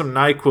taken some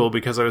NyQuil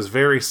because I was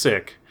very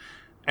sick.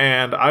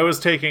 And I was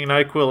taking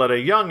NyQuil at a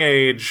young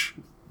age...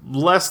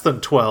 less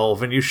than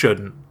 12, and you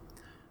shouldn't.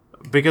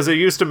 Because it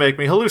used to make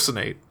me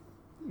hallucinate.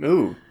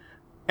 Ooh.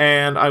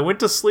 And I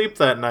went to sleep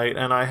that night,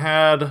 and I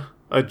had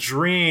a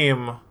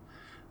dream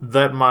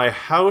that my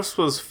house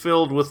was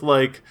filled with,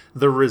 like,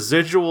 the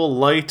residual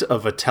light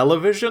of a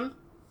television.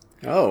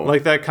 Oh.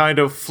 Like that kind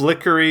of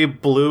flickery,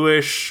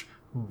 bluish,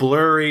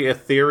 blurry,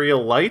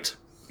 ethereal light.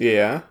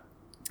 Yeah.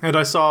 And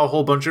I saw a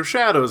whole bunch of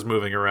shadows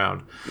moving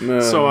around.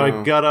 So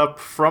I got up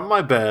from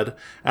my bed,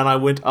 and I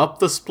went up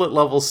the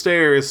split-level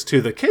stairs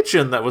to the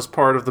kitchen that was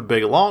part of the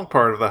big, long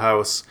part of the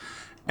house.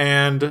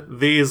 And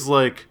these,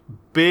 like,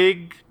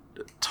 big,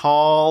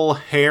 tall,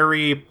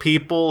 hairy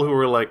people who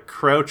were, like,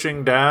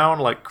 crouching down,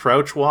 like,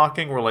 crouch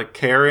walking, were, like,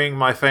 carrying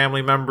my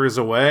family members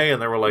away,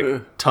 and there were,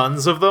 like,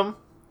 tons of them.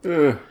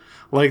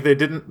 Like, they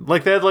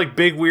had, like,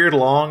 big, weird,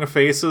 long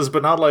faces,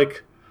 but not,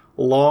 like,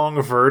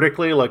 long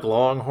vertically, like,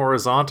 long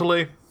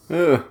horizontally.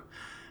 Ugh.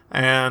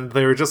 And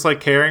they were just, like,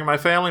 carrying my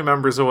family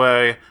members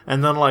away,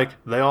 and then, like,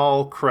 they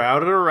all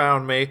crowded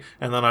around me,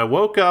 and then I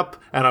woke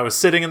up, and I was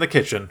sitting in the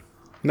kitchen.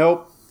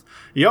 Nope.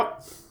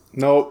 Yep.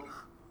 Nope.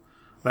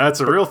 That's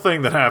a real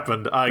thing that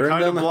happened. I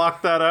kind of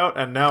blocked that out,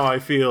 and now I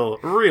feel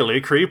really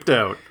creeped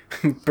out.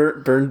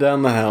 Burn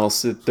down the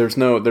house. There's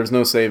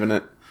no saving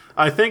it.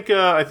 I think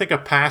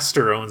a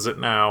pastor owns it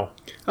now.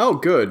 Oh,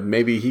 good.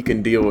 Maybe he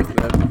can deal with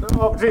that.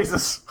 Oh,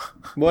 Jesus.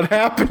 What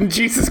happened?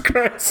 Jesus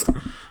Christ.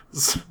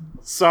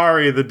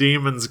 Sorry, the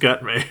demons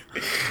got me.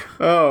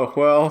 Oh,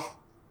 well,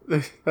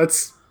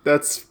 that's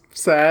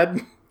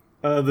sad.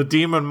 The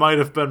demon might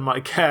have been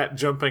my cat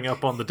jumping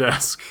up on the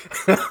desk.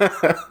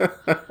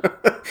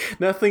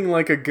 Nothing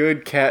like a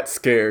good cat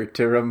scare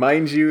to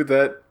remind you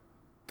that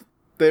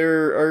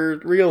there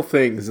are real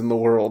things in the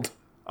world.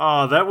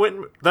 Oh,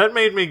 that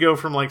made me go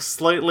from, like,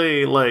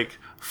 slightly, like,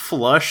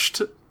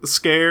 flushed,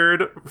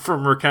 scared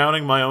from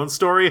recounting my own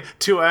story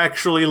to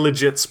actually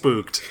legit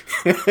spooked.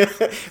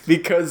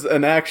 Because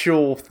an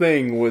actual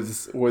thing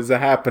was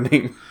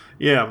happening.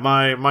 Yeah,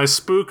 my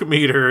spook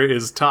meter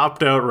is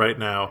topped out right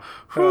now.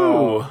 Whew.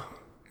 Oh.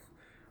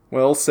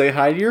 Well, say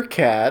hi to your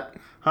cat.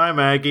 Hi,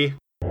 Maggie.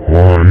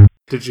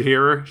 Did you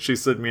hear her? She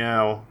said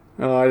meow.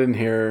 Oh, I didn't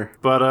hear her.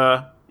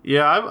 But,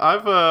 yeah,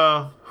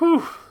 I've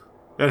whew.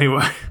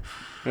 Anyway.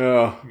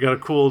 Oh. Gotta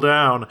cool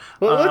down.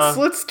 Well,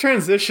 let's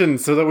transition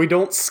so that we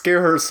don't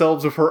scare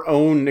ourselves with our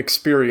own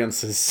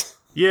experiences.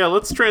 Yeah,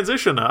 let's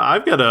transition.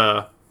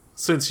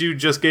 Since you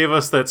just gave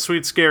us that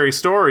sweet, scary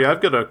story,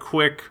 I've got a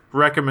quick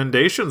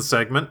recommendation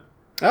segment.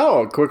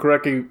 Oh, a quick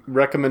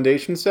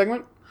recommendation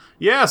segment?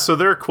 Yeah, so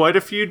there are quite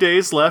a few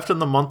days left in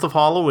the month of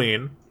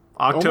Halloween.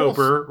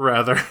 October,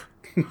 rather.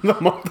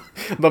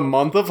 the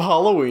month of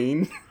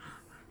Halloween.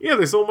 Yeah,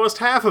 there's almost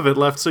half of it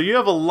left, so you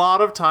have a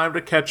lot of time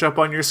to catch up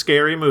on your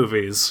scary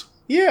movies.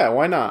 Yeah,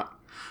 why not?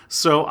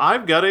 So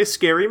I've got a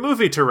scary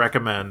movie to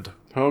recommend.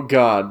 Oh,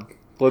 God.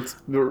 Let's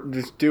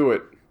just do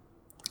it.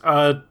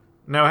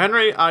 Now,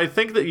 Henry, I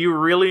think that you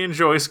really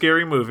enjoy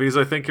scary movies.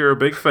 I think you're a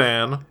big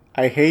fan.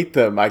 I hate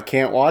them. I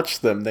can't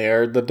watch them. They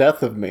are the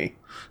death of me.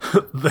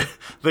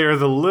 They are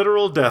the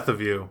literal death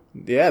of you.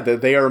 Yeah,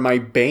 they are my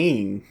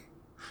bane.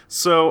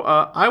 So,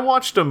 I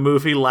watched a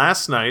movie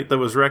last night that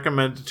was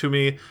recommended to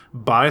me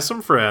by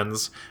some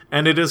friends,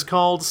 and it is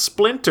called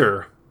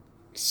Splinter.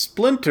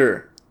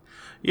 Splinter?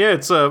 Yeah,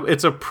 it's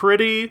a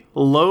pretty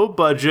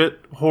low-budget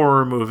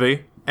horror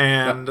movie,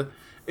 and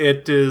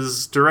it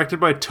is directed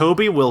by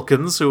Toby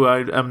Wilkins, who I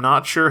am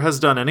not sure has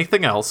done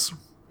anything else.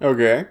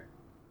 Okay.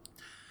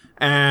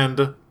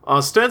 And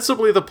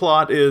ostensibly the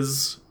plot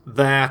is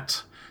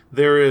that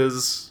there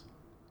is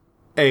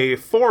a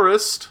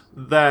forest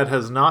that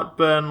has not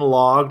been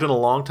logged in a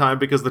long time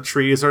because the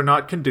trees are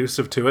not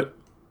conducive to it.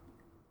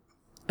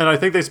 And I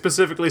think they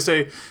specifically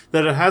say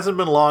that it hasn't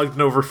been logged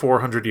in over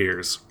 400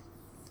 years.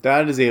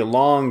 That is a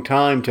long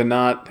time to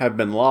not have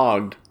been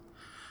logged.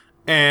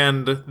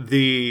 And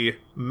the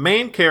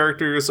main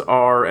characters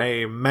are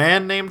a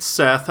man named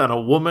Seth and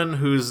a woman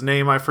whose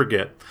name I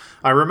forget.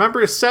 I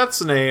remember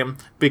Seth's name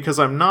because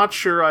I'm not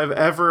sure I've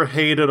ever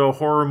hated a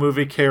horror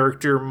movie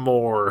character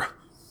more.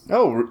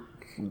 Oh,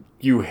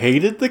 you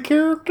hated the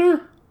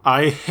character?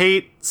 I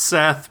hate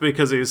Seth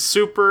because he's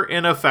super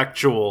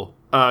ineffectual.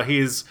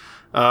 He's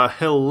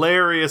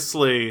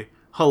hilariously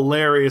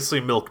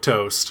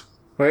milquetoast.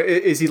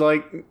 Is he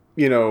like,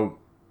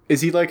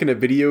 is he like in a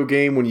video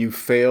game when you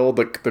fail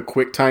the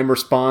quick time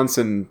response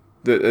and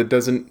it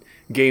doesn't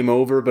game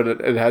over, but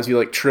it has you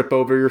like trip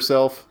over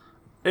yourself?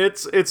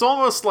 It's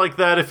almost like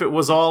that if it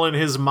was all in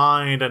his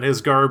mind and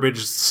his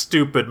garbage,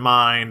 stupid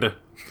mind.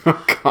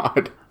 Oh,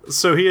 God.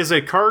 So he is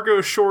a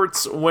cargo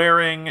shorts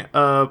wearing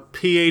a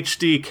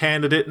PhD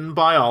candidate in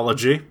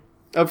biology.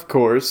 Of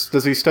course.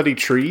 Does he study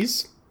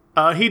trees?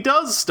 He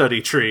does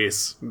study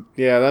trees.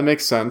 Yeah, that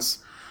makes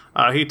sense.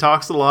 He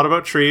talks a lot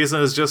about trees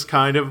and is just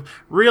kind of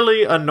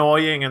really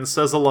annoying and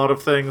says a lot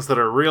of things that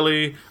are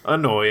really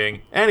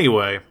annoying.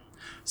 Anyway,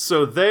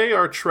 so they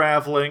are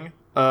traveling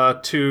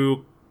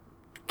to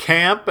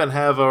camp and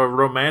have a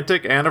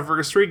romantic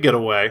anniversary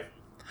getaway.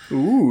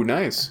 Ooh,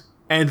 nice.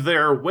 And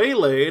they're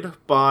waylaid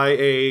by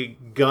a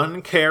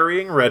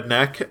gun-carrying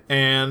redneck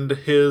and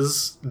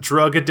his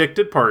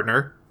drug-addicted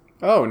partner.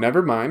 Oh,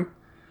 never mind.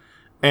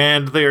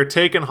 And they are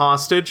taken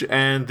hostage,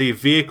 and the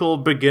vehicle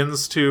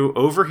begins to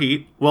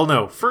overheat. Well,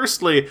 no.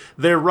 Firstly,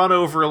 they run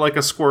over like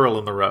a squirrel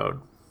in the road.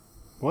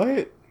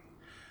 What?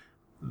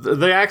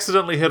 They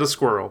accidentally hit a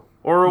squirrel.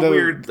 Or a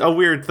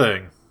weird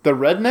thing. The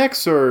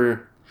rednecks,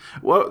 or...?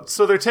 Well,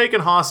 so they're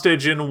taken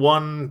hostage in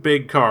one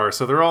big car,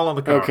 so they're all in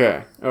the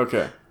car.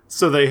 Okay.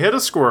 So they hit a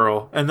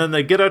squirrel, and then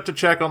they get out to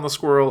check on the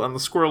squirrel, and the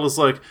squirrel is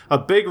like a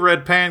big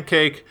red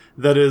pancake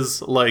that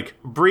is, like,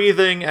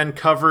 breathing and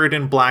covered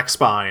in black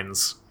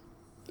spines.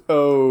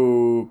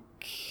 Okay,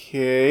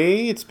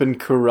 it's been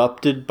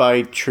corrupted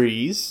by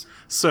trees.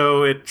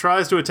 So it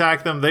tries to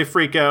attack them, they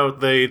freak out,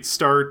 they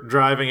start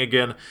driving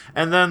again,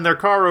 and then their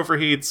car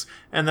overheats,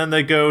 and then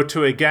they go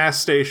to a gas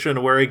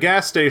station where a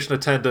gas station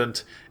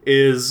attendant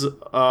is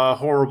a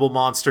horrible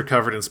monster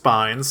covered in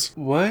spines.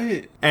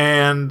 What?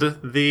 And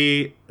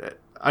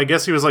I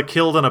guess he was like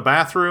killed in a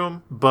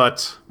bathroom,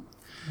 but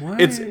What?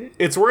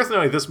 it's worth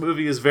knowing this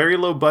movie is very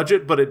low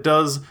budget, but it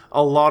does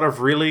a lot of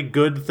really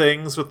good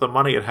things with the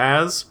money it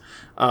has.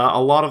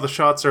 A lot of the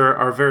shots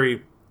are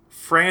very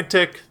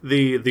frantic.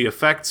 The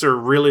effects are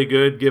really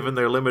good given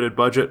their limited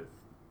budget.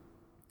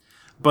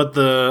 But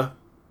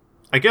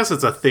I guess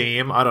it's a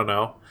theme. I don't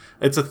know.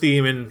 It's a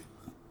theme in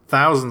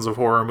thousands of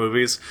horror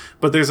movies.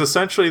 But there's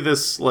essentially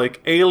this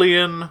like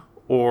alien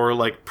or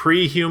like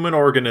pre-human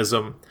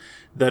organism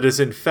that is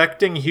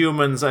infecting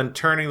humans and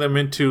turning them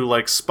into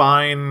like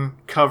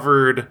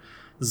spine-covered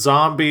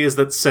zombies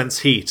that sense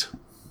heat.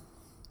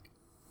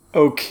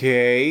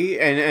 Okay,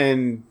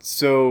 and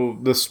so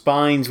the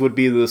spines would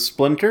be the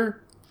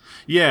splinter?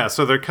 Yeah,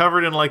 so they're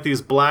covered in like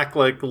these black,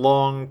 like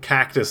long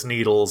cactus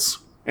needles.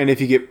 And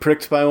if you get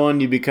pricked by one,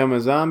 you become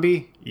a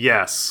zombie?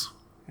 Yes.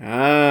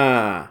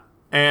 Ah.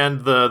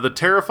 And the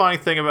terrifying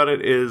thing about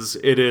it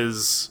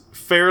is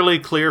fairly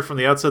clear from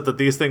the outset that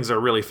these things are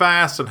really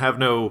fast and have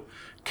no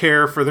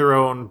care for their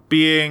own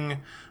being.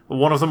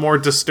 One of the more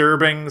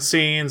disturbing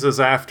scenes is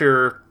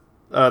after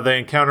they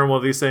encounter one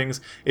of these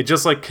things, it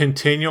just like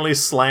continually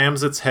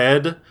slams its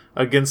head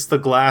against the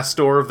glass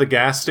door of the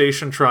gas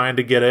station trying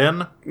to get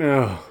in.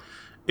 Oh.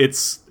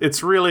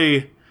 It's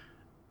really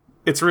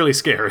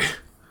scary.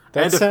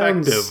 And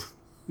effective.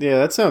 Yeah,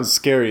 that sounds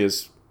scary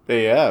as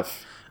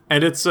AF.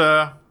 And it's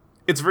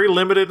very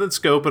limited in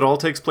scope. It all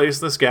takes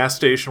place in this gas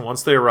station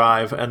once they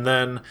arrive, and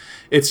then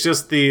it's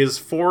just these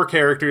four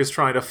characters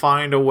trying to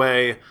find a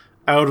way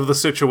out of the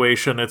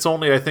situation. It's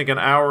only, I think, an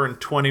hour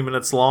and 20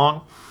 minutes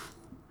long.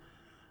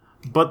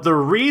 But the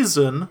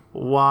reason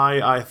why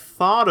I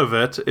thought of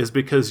it is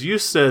because you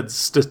said,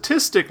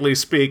 statistically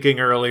speaking,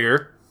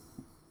 earlier,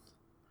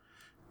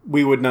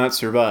 we would not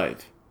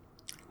survive.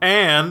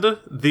 And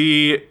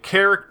the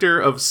character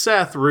of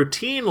Seth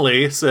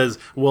routinely says,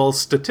 well,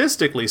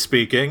 statistically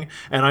speaking,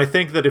 and I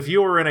think that if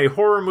you are in a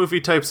horror movie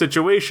type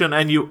situation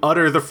and you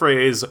utter the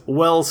phrase,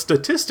 well,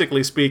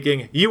 statistically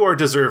speaking, you are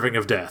deserving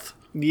of death.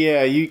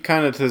 Yeah, you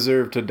kind of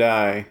deserve to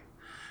die.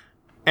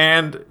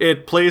 And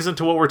it plays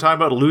into what we're talking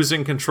about,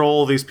 losing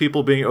control, these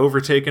people being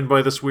overtaken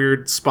by this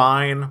weird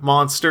spine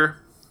monster.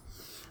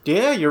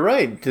 Yeah, you're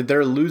right.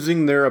 They're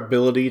losing their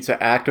ability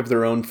to act of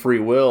their own free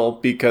will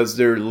because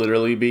they're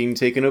literally being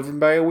taken over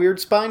by a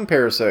weird spine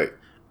parasite.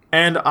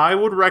 And I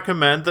would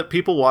recommend that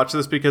people watch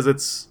this because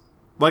it's,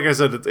 like I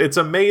said, it's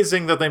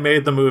amazing that they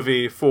made the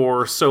movie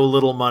for so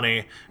little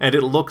money, and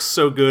it looks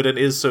so good and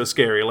is so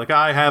scary. Like,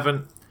 I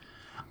haven't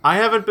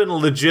been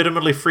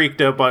legitimately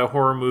freaked out by a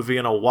horror movie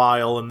in a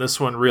while, and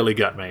this one really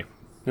got me.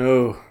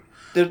 Oh.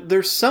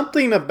 There's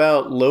something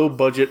about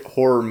low-budget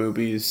horror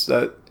movies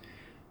that,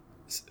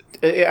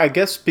 I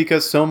guess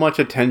because so much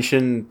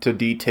attention to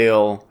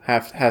detail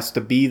has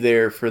to be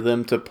there for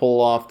them to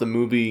pull off the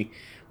movie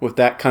with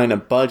that kind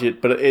of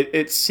budget, but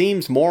it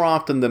seems more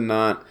often than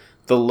not,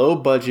 the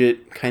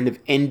low-budget, kind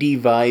of indie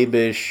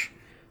vibe-ish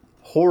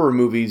horror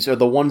movies are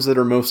the ones that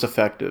are most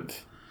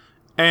effective.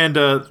 And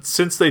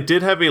since they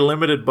did have a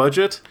limited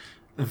budget,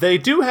 they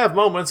do have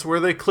moments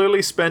where they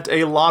clearly spent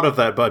a lot of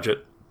that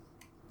budget.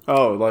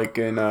 Oh, like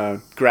in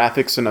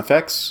graphics and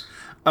effects?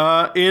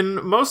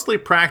 In mostly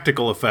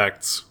practical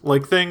effects.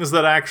 Like things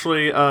that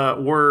actually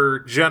were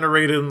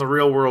generated in the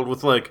real world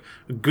with, like,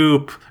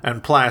 goop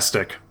and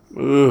plastic.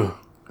 Ugh.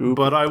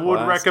 but I would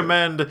plastic.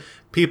 recommend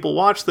people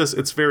watch this.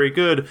 It's very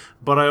good,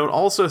 but I would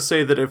also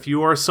say that if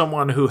you are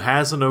someone who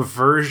has an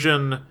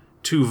aversion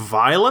to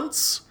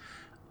violence,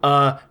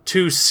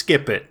 to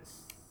skip it.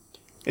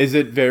 Is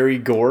it very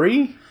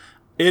gory?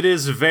 It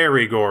is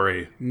very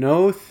gory.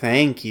 No,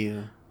 thank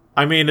you.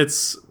 I mean,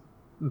 this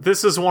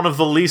is one of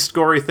the least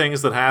gory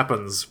things that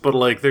happens, but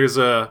like there's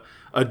a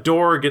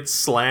door gets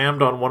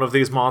slammed on one of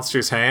these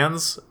monsters'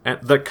 hands and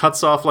that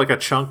cuts off like a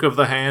chunk of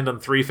the hand and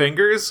 3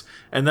 fingers,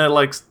 and then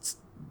like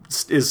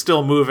is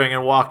still moving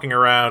and walking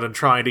around and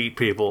trying to eat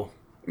people.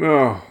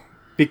 Oh,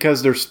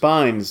 because they're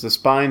spines. The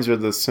spines are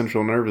the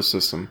central nervous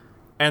system.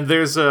 And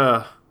there's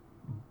a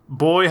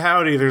boy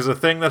howdy, there's a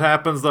thing that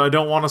happens that I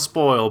don't want to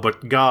spoil,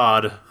 but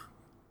God,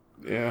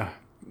 Yeah.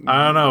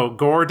 I don't know,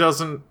 gore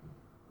doesn't.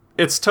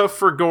 It's tough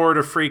for gore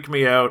to freak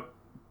me out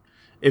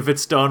if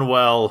it's done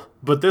well,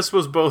 but this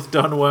was both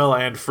done well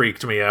and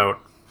freaked me out.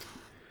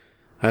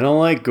 I don't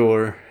like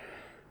gore.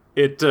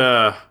 It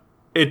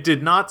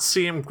did not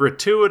seem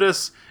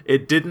gratuitous,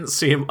 it didn't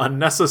seem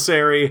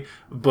unnecessary,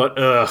 but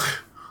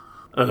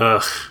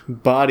ugh.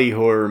 Body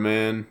horror,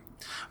 man.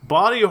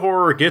 Body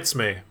horror gets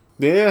me.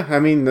 Yeah, I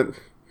mean,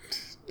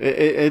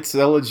 it's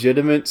a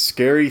legitimate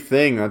scary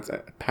thing. That's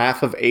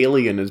half of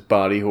Alien is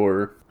body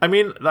horror. I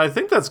mean, I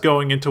think that's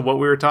going into what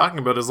we were talking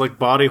about, is like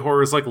body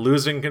horror is like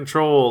losing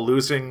control,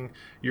 losing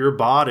your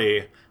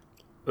body.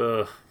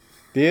 Ugh.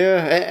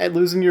 Yeah, and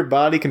losing your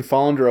body can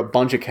fall under a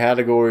bunch of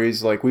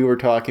categories. Like we were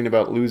talking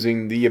about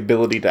losing the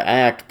ability to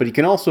act, but you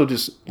can also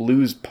just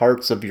lose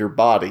parts of your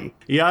body.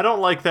 Yeah, I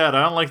don't like that.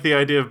 I don't like the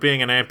idea of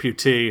being an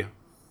amputee.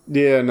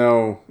 Yeah,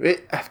 no.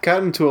 I've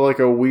gotten to like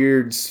a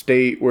weird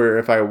state where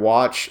if I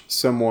watch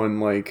someone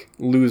like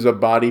lose a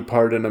body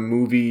part in a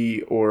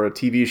movie or a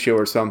TV show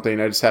or something,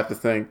 I just have to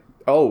think,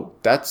 oh,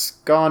 that's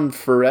gone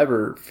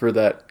forever for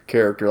that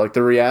character. Like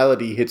the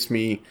reality hits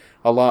me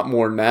a lot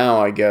more now,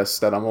 I guess,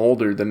 that I'm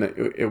older than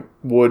it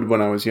would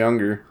when I was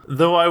younger.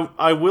 Though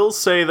I will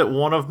say that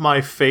one of my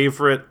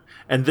favorite,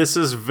 and this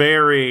is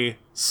very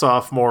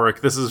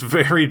sophomoric, this is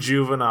very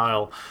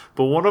juvenile,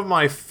 but one of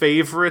my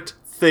favorite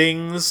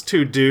things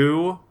to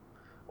do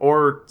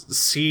or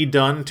see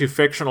done to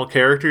fictional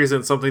characters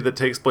in something that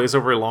takes place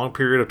over a long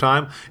period of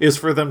time is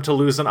for them to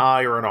lose an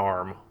eye or an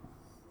arm.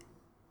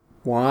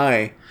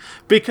 Why?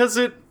 Because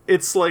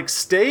it's like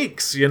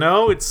stakes, you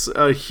know? It's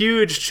a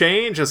huge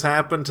change has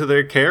happened to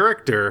their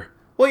character.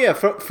 Well, yeah,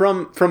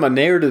 from a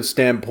narrative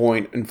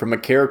standpoint and from a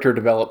character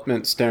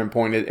development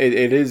standpoint,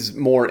 it is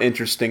more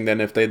interesting than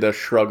if they just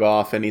shrug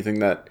off anything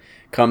that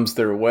comes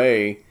their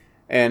way.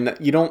 And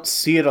you don't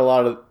see it a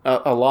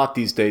lot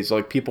these days.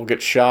 Like people get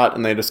shot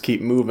and they just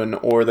keep moving,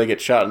 or they get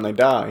shot and they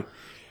die.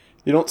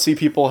 You don't see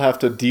people have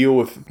to deal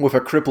with a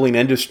crippling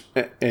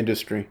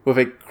industry, with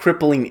a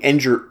crippling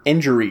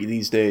injury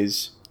these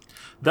days.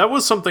 That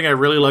was something I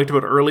really liked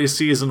about early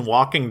season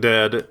Walking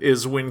Dead,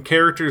 is when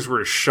characters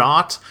were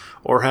shot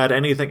or had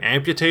anything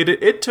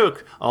amputated, it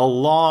took a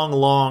long,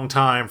 long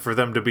time for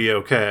them to be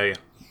okay.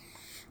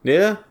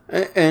 Yeah,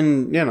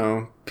 and you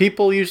know,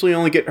 people usually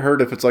only get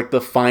hurt if it's like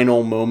the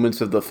final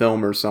moments of the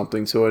film or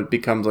something, so it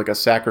becomes like a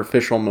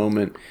sacrificial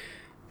moment.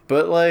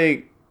 But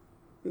like,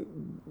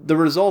 the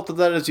result of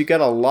that is you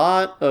get a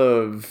lot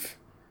of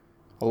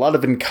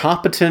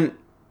incompetent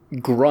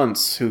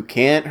grunts who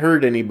can't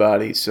hurt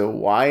anybody. So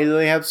why do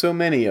they have so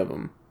many of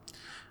them?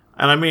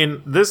 And I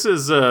mean, this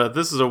is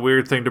a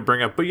weird thing to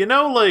bring up, but you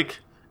know,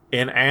 like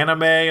in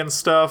anime and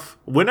stuff,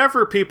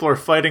 whenever people are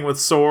fighting with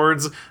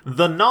swords,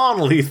 the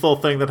non-lethal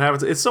thing that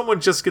happens is someone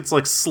just gets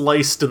like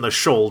sliced in the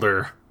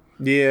shoulder.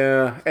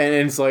 Yeah, and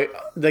it's like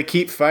they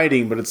keep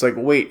fighting, but it's like,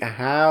 wait,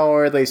 how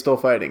are they still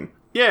fighting?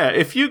 Yeah,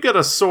 if you get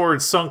a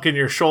sword sunk in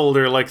your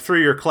shoulder, like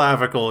through your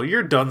clavicle,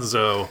 you're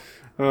donezo.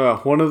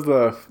 One of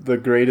the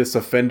greatest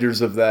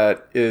offenders of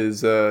that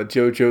is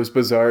JoJo's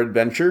Bizarre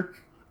Adventure.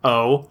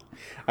 Oh.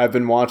 I've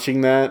been watching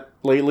that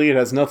lately. It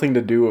has nothing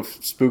to do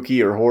with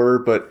spooky or horror,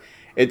 but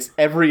it's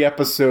every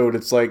episode,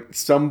 it's like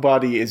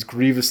somebody is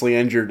grievously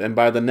injured, and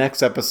by the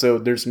next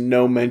episode, there's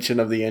no mention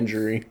of the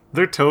injury.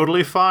 They're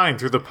totally fine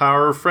through the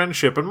power of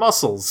friendship and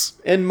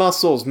muscles. And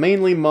muscles,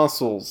 mainly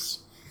muscles.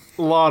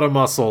 A lot of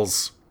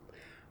muscles.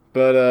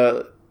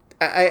 But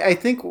I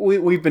think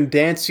we've been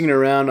dancing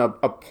around a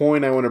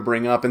point I want to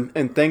bring up,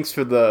 and thanks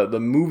for the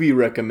movie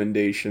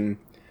recommendation.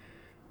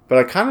 But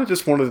I kind of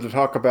just wanted to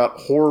talk about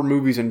horror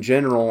movies in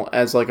general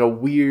as like a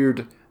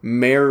weird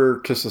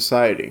mirror to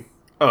society.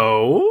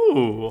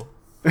 Oh.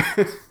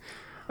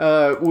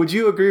 Would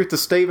you agree with the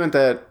statement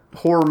that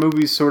horror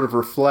movies sort of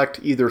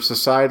reflect either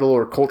societal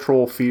or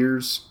cultural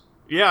fears?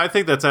 Yeah, I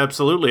think that's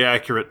absolutely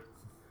accurate.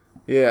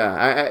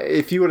 Yeah,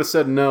 if you would have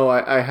said no,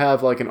 I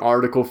have like an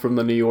article from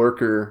the New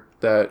Yorker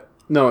that...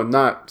 No,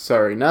 not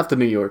the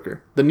New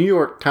Yorker. The New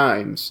York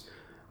Times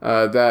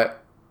that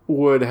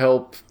would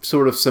help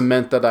sort of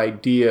cement that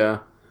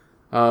idea.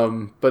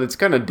 But it's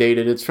kind of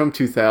dated. It's from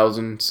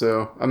 2000,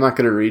 so I'm not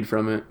going to read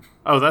from it.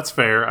 Oh, that's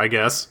fair, I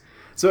guess.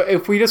 So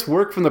if we just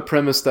work from the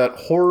premise that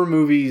horror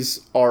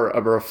movies are a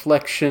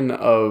reflection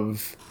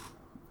of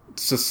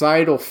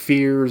societal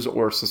fears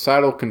or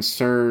societal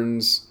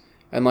concerns,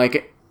 And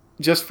like,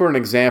 just for an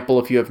example,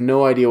 if you have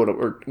no idea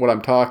what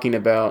I'm talking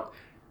about,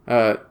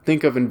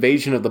 think of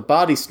Invasion of the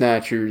Body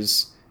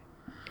Snatchers.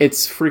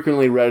 It's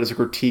frequently read as a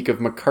critique of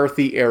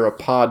McCarthy-era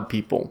pod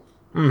people.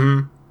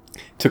 Mm-hmm.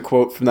 To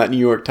quote from that New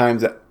York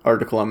Times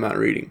article I'm not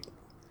reading.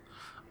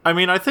 I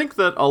mean, I think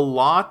that a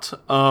lot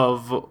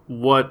of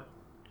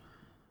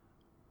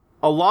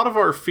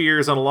our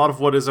fears and a lot of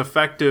what is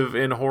effective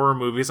in horror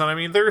movies, and I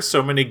mean, there are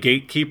so many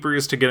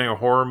gatekeepers to getting a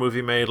horror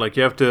movie made. Like,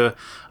 you have to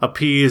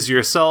appease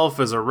yourself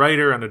as a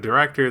writer and a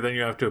director, then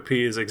you have to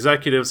appease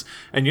executives,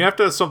 and you have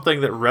to have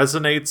something that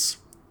resonates,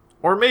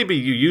 or maybe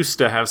you used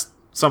to have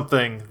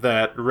something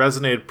that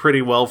resonated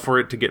pretty well for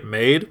it to get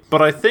made. But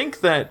I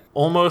think that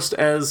almost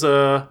as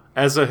a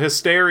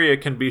hysteria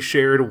can be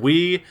shared,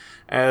 we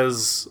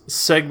as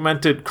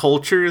segmented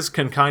cultures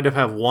can kind of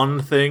have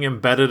one thing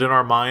embedded in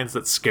our minds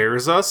that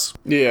scares us.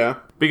 Yeah.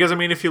 Because, I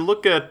mean, if you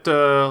look at,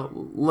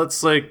 let's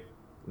say,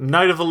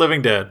 Night of the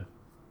Living Dead.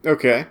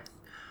 Okay.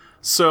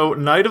 So,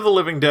 Night of the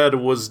Living Dead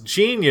was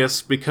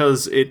genius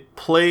because it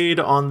played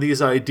on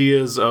these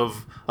ideas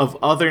of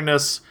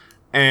otherness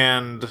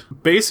and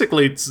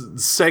basically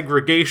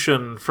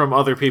segregation from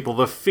other people.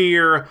 The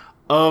fear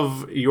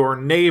of your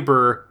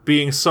neighbor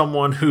being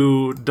someone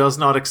who does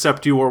not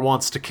accept you or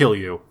wants to kill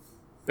you.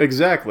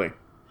 Exactly.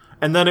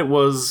 And then it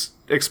was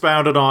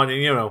expounded on,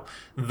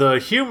 the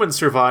human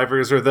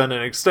survivors are then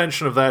an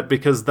extension of that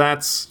because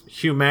that's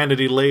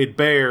humanity laid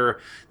bare.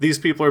 These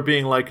people are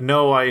being like,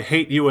 no, I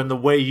hate you in the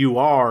way you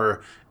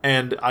are,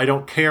 and I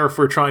don't care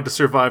for trying to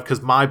survive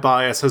because my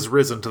bias has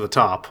risen to the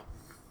top.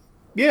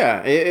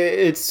 Yeah,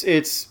 it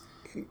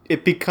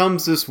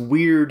becomes this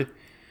weird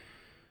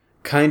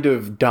kind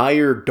of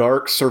dire,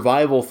 dark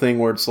survival thing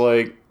where it's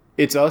like,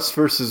 it's us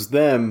versus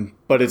them,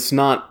 but it's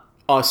not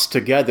us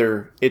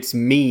together, it's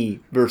me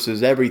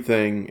versus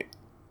everything.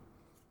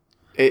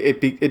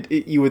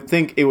 You would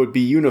think it would be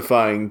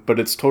unifying, but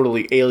it's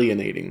totally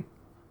alienating.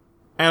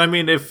 And I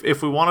mean,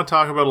 if we want to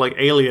talk about like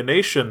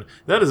alienation,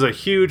 that is a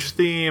huge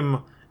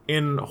theme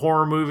in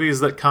horror movies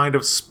that kind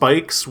of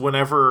spikes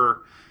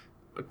whenever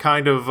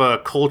kind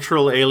of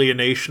cultural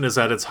alienation is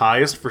at its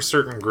highest for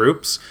certain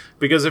groups.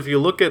 Because if you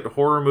look at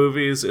horror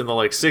movies in the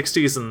like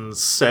 60s and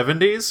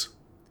 70s,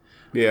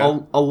 yeah,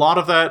 a lot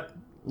of that,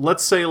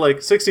 let's say like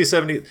 60s,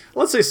 70s,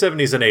 let's say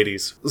 70s and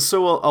 80s.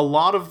 So a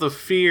lot of the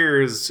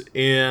fears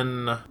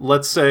in,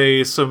 let's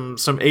say, some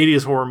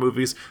 80s horror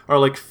movies are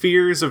like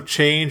fears of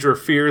change or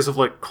fears of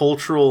like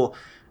cultural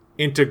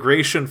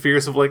integration,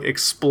 fears of like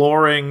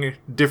exploring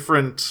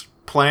different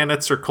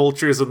planets or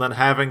cultures and then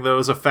having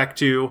those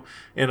affect you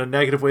in a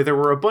negative way. There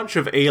were a bunch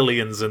of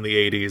aliens in the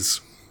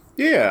 80s.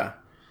 Yeah.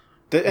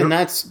 And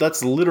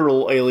that's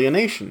literal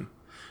alienation.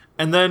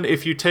 And then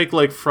if you take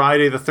like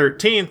Friday the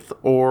 13th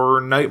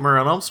or Nightmare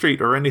on Elm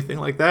Street or anything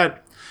like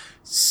that,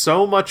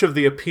 so much of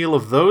the appeal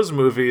of those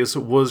movies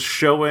was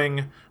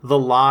showing the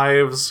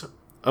lives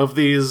of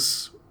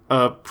these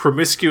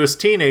promiscuous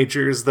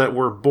teenagers that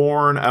were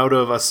born out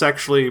of a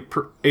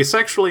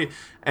asexually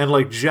and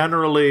like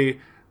generally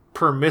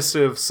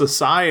permissive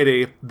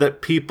society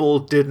that people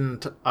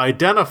didn't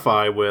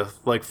identify with.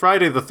 Like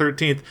Friday the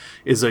 13th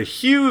is a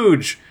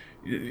huge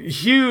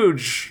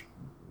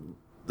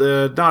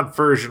not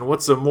version,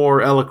 what's a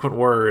more eloquent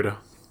word?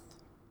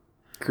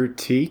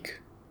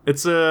 Critique?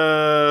 It's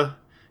a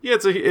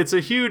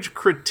huge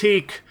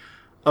critique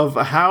of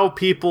how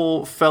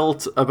people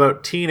felt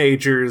about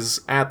teenagers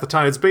at the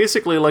time. It's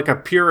basically like a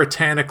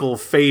puritanical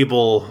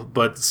fable,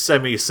 but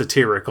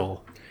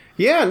semi-satirical.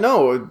 Yeah,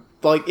 no,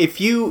 like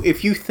if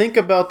you think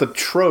about the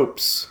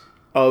tropes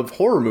of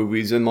horror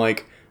movies and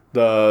like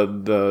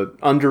the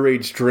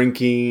underage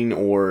drinking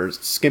or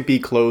skimpy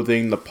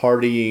clothing, the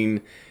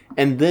partying,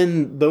 and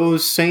then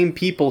those same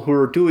people who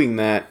are doing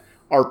that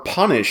are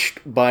punished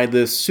by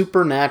this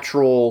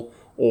supernatural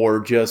or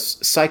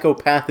just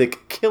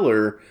psychopathic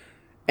killer.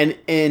 And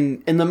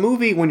in the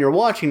movie, when you're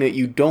watching it,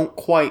 you don't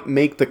quite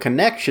make the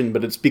connection,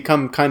 but it's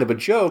become kind of a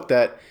joke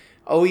that,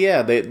 oh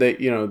yeah, they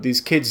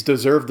these kids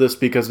deserve this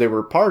because they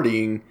were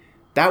partying.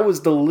 That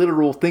was the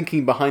literal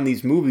thinking behind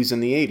these movies in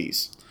the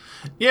 80s.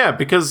 Yeah,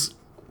 because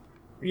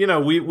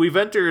we've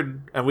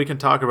entered, and we can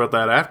talk about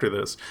that after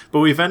this, but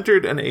we've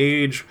entered an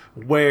age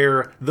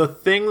where the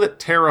thing that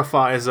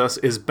terrifies us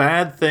is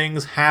bad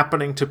things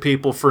happening to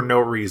people for no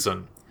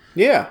reason.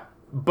 Yeah.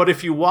 But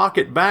if you walk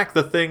it back,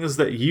 the things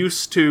that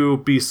used to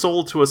be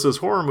sold to us as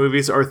horror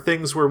movies are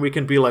things where we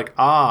can be like,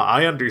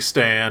 I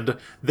understand.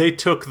 They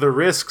took the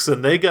risks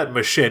and they got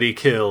machete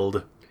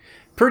killed.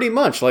 Pretty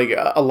much. Like,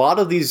 a lot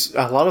of the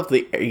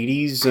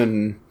 80s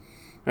and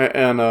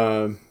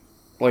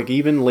like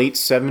even late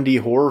 70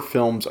 horror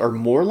films are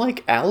more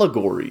like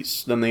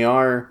allegories than they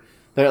are.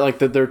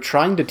 They're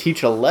trying to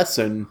teach a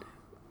lesson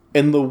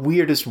in the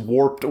weirdest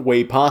warped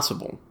way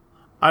possible.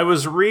 I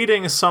was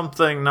reading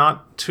something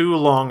not too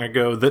long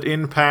ago that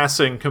in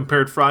passing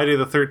compared Friday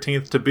the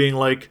 13th to being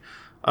like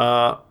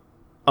a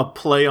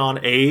play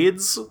on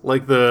AIDS,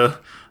 like the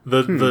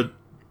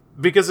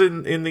because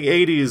in the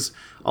 80s,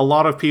 a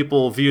lot of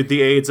people viewed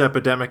the AIDS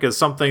epidemic as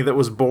something that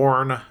was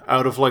born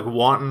out of, like,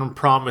 wanton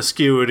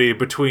promiscuity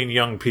between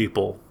young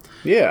people.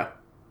 Yeah.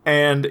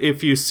 And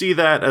if you see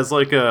that as,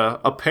 like,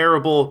 a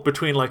parable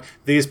between, like,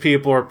 these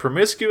people are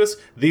promiscuous,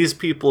 these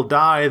people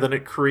die, then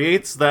it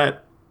creates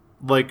that,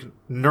 like,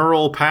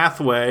 neural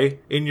pathway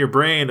in your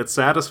brain. It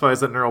satisfies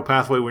that neural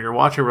pathway when you're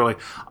watching. We're like,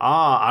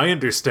 I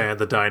understand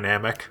the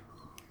dynamic.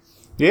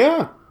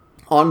 Yeah.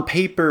 On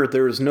paper,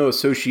 there is no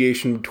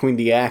association between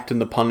the act and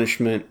the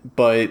punishment,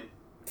 but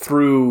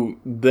through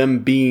them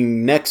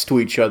being next to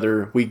each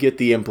other, we get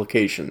the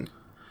implication.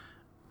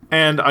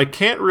 And I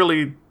can't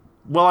really...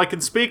 Well, I can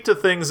speak to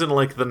things in,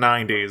 like, the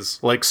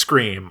 90s, like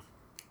Scream.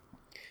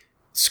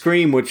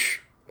 Scream,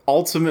 which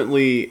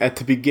ultimately, at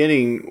the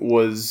beginning,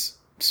 was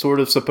sort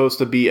of supposed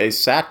to be a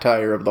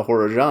satire of the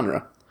horror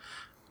genre.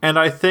 And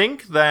I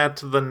think that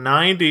the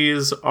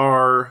 90s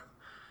are...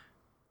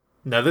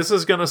 Now, this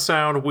is going to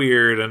sound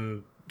weird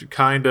and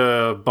kind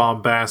of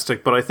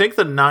bombastic, but I think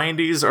the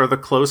 90s are the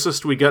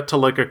closest we get to,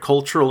 like, a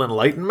cultural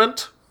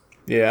enlightenment.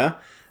 Yeah.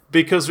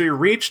 Because we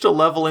reached a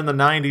level in the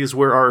 90s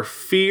where our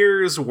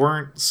fears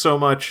weren't so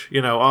much,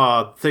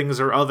 things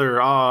are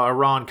other,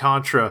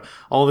 Iran-Contra,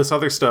 all this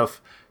other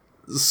stuff.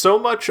 So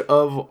much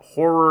of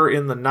horror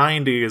in the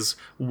 90s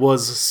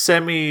was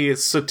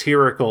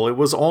semi-satirical. It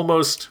was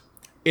almost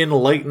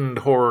enlightened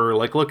horror.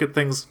 Like, look at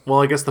things...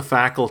 Well, I guess The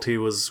Faculty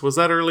was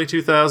that early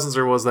 2000s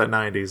or was that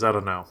 90s? I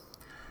don't know.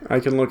 I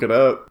can look it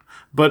up.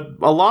 But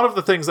a lot of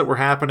the things that were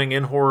happening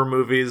in horror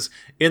movies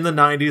in the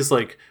 90s,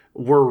 like,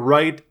 were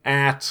right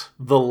at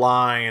the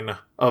line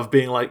of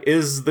being like,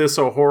 is this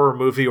a horror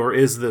movie or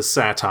is this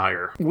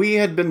satire? We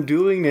had been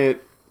doing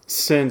it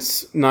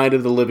since Night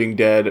of the Living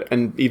Dead,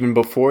 and even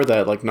before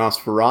that, like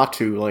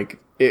Nosferatu, like,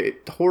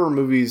 horror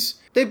movies,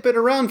 they've been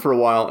around for a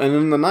while, and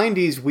in the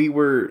 90s,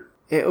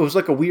 it was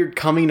like a weird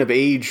coming of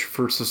age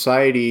for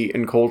society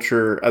and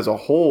culture as a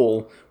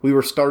whole. We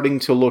were starting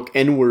to look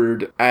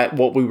inward at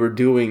what we were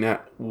doing,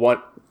 at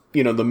what,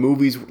 the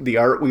movies, the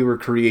art we were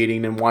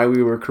creating, and why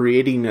we were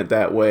creating it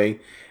that way.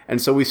 And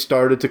so we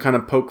started to kind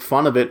of poke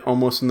fun of it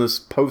almost in this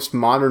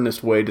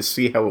postmodernist way to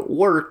see how it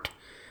worked.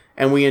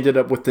 And we ended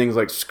up with things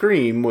like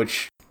Scream,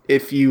 which,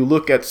 if you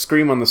look at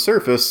Scream on the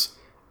surface,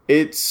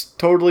 it's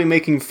totally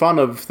making fun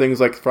of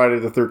things like Friday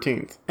the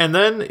 13th. And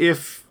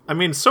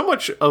then so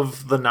much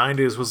of the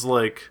 90s was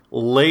like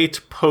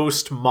late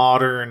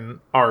postmodern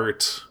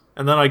art.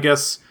 And then I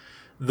guess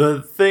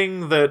the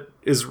thing that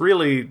is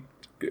really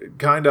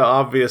kind of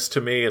obvious to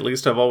me, at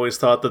least I've always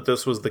thought that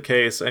this was the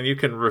case, and you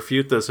can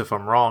refute this if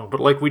I'm wrong, but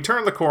like we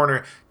turn the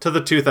corner to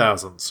the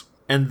 2000s.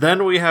 And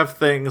then we have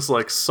things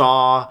like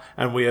Saw,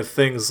 and we have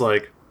things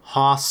like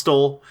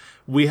Hostel.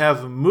 We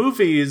have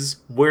movies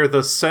where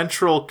the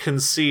central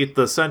conceit,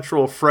 the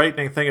central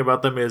frightening thing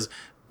about them is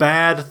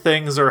bad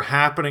things are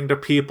happening to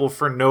people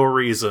for no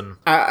reason.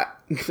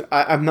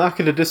 I'm not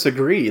going to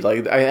disagree.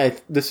 Like,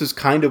 this is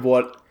kind of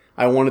what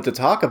I wanted to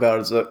talk about.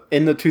 Is that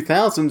in the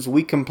 2000s,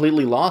 we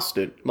completely lost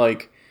it.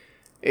 Like,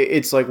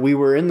 it's like we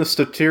were in the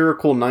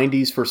satirical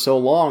 90s for so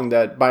long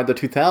that by the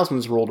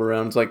 2000s rolled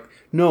around, it's like,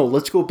 no,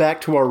 let's go back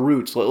to our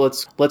roots.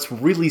 Let's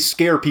really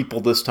scare people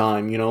this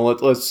time.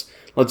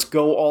 Let's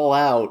go all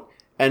out.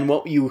 And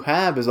what you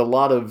have is a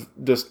lot of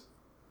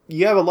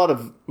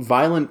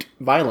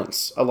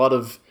violence, a lot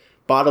of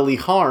bodily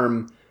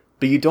harm,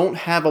 but you don't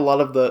have a lot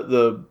of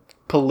the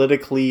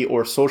politically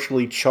or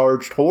socially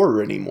charged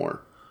horror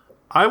anymore.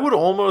 I would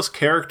almost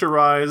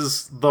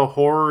characterize the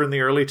horror in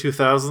the early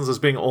 2000s as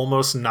being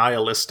almost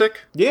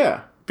nihilistic.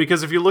 Yeah.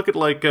 Because if you look at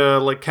like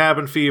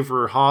Cabin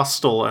Fever,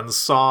 Hostel, and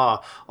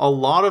Saw, a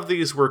lot of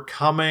these were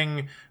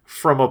coming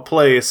from a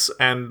place,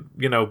 and,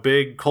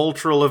 big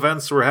cultural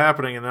events were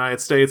happening in the United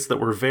States that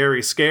were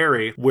very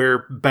scary,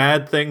 where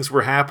bad things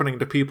were happening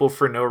to people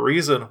for no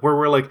reason, where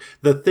we're like,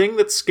 the thing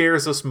that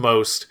scares us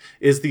most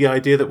is the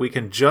idea that we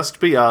can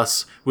just be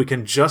us, we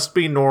can just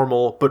be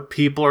normal, but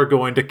people are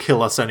going to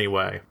kill us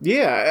anyway.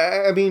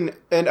 Yeah, I mean,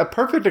 and a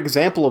perfect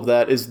example of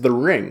that is The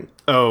Ring.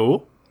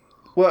 Oh?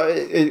 Well,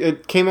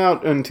 it came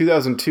out in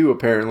 2002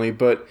 apparently,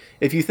 but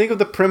if you think of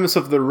the premise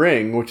of The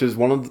Ring, which is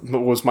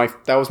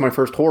that was my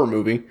first horror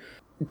movie,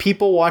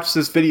 people watch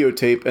this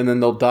videotape and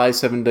then they'll die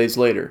 7 days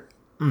later.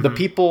 Mm-hmm. The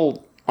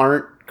people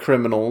aren't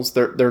criminals.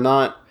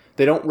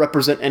 They don't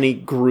represent any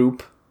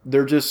group.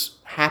 They're just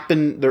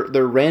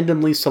they're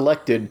randomly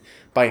selected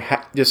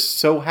by just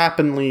so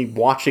happenly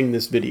watching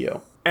this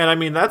video. And I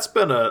mean, that's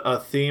been a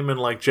theme in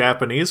like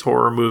Japanese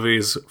horror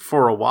movies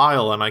for a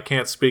while, and I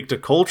can't speak to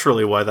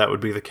culturally why that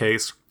would be the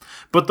case.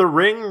 But The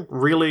Ring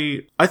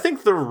really... I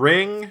think The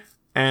Ring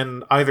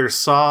and either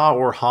Saw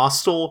or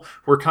Hostel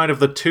were kind of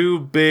the two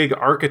big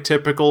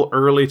archetypical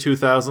early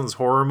 2000s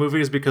horror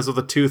movies because of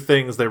the two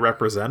things they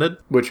represented.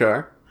 Which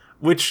are?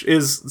 Which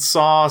is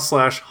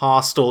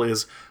Saw/Hostel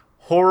is...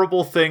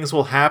 horrible things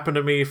will happen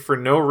to me for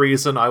no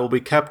reason. I will be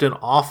kept in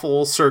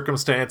awful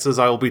circumstances.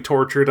 I will be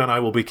tortured and I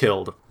will be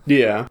killed.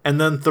 Yeah. And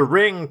then The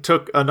Ring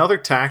took another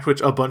tact,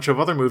 which a bunch of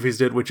other movies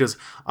did, which is,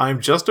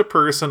 I'm just a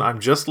person. I'm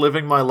just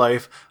living my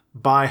life.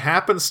 By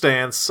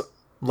happenstance,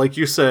 like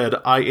you said,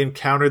 I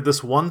encountered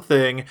this one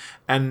thing,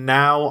 and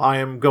now I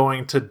am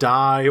going to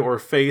die or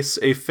face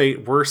a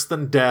fate worse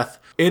than death,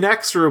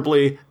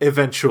 inexorably,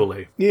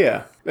 eventually.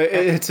 Yeah,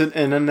 it's an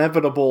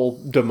inevitable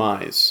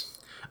demise.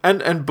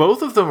 And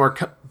both of them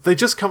they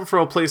just come from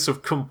a place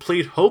of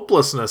complete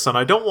hopelessness, and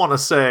I don't want to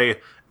say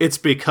it's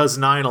because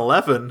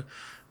 9/11,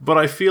 but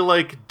I feel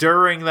like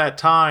during that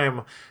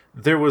time,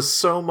 there was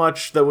so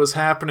much that was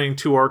happening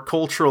to our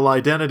cultural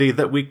identity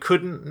that we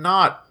couldn't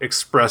not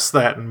express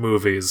that in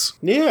movies.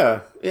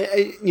 Yeah,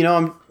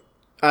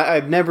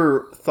 I've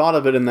never thought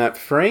of it in that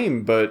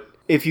frame, but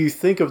if you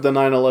think of the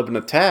 9/11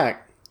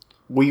 attack,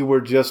 we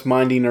were just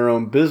minding our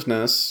own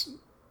business,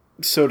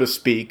 so to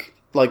speak,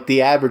 like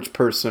the average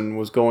person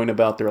was going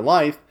about their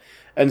life,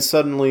 and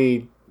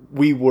suddenly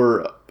we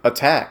were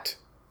attacked.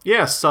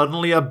 Yeah,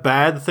 suddenly a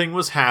bad thing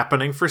was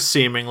happening for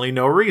seemingly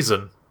no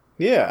reason.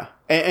 Yeah,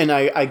 and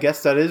I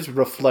guess that is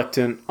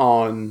reflectant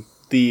on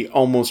the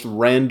almost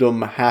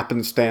random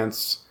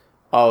happenstance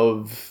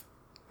of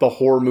the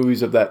horror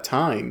movies of that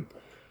time.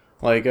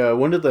 Like,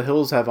 when did The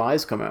Hills Have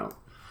Eyes come out?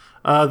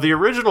 The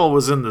original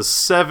was in the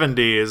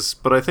 70s,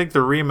 but I think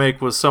the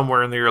remake was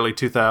somewhere in the early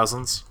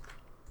 2000s.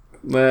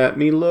 Let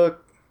me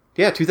look.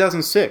 Yeah,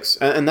 2006.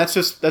 And that's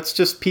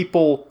just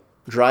people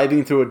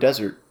driving through a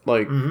desert.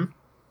 Like,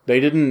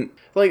 they didn't...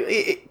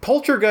 Like,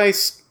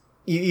 Poltergeist...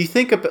 You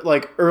think of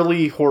like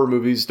early horror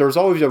movies, there's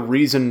always a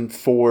reason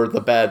for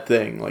the bad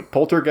thing. Like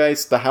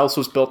Poltergeist, the house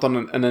was built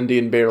on an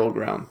Indian burial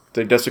ground.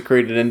 They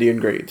desecrated Indian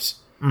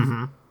graves.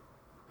 Mm-hmm.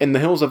 In The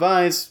Hills of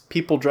Eyes,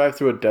 people drive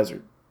through a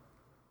desert.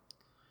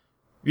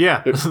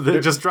 Yeah,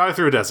 they just drive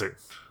through a desert.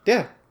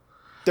 Yeah.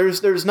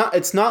 There's not...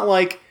 It's not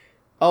like,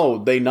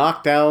 oh, they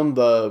knocked down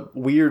the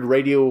weird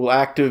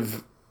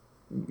radioactive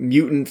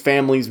mutant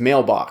family's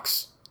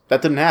mailbox.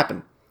 That didn't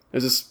happen.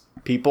 There's just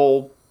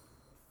people...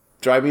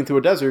 driving through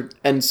a desert,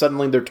 and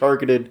suddenly they're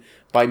targeted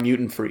by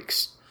mutant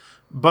freaks.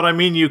 But I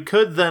mean, you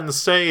could then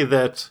say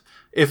that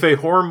if a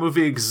horror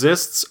movie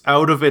exists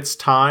out of its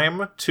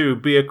time to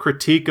be a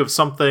critique of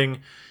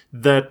something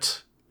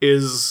that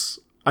is,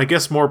 I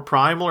guess, more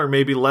primal or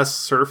maybe less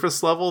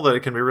surface level, that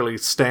it can be really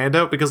stand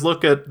out. Because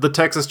look at the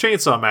Texas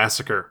Chainsaw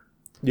Massacre.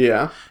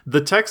 Yeah.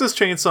 The Texas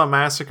Chainsaw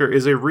Massacre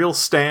is a real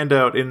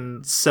standout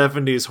in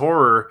 70s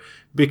horror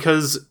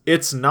because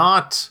it's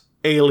not...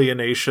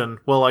 alienation.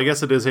 Well, I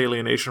guess it is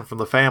alienation from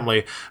the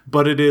family,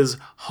 but it is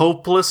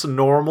hopeless,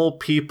 normal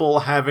people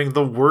having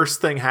the worst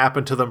thing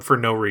happen to them for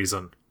no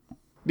reason.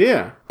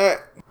 Yeah.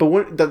 But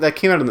when that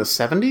came out in the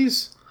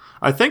 70s?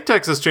 I think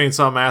Texas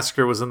Chainsaw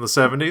Massacre was in the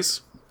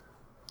 70s.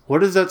 What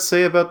does that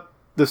say about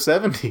the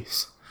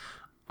 70s?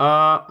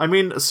 I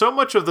mean, so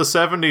much of the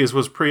 70s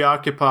was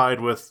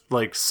preoccupied with,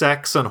 like,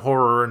 sex and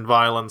horror and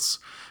violence.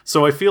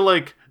 So I feel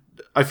like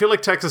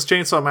Texas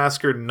Chainsaw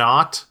Massacre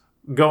not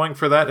going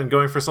for that and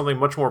going for something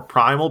much more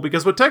primal,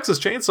 because what Texas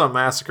Chainsaw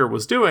Massacre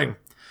was doing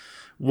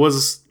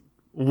was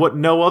what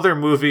no other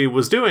movie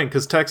was doing,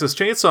 because Texas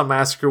Chainsaw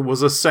Massacre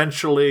was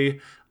essentially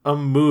a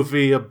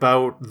movie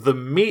about the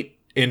meat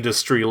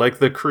industry. Like,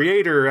 the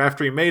creator,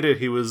 after he made it,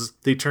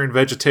 he turned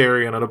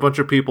vegetarian, and a bunch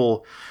of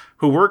people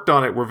who worked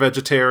on it were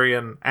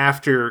vegetarian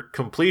after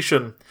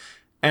completion.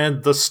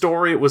 And the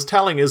story it was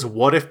telling is,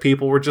 what if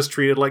people were just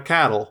treated like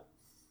cattle?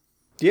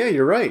 Yeah,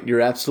 you're right.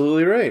 You're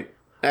absolutely right.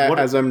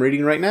 As I'm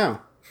reading right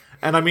now.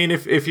 And I mean,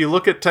 if you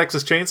look at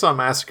Texas Chainsaw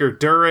Massacre,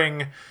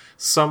 during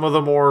some of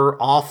the more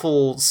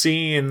awful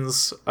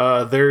scenes,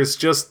 there's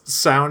just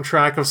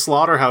soundtrack of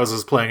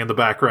slaughterhouses playing in the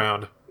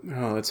background.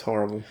 Oh, that's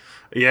horrible.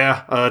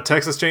 Yeah,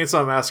 Texas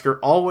Chainsaw Massacre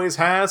always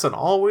has and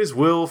always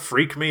will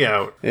freak me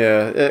out.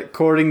 Yeah,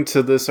 according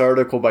to this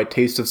article by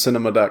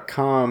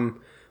tasteofcinema.com,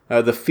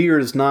 the fear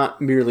is not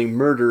merely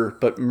murder,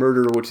 but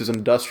murder which is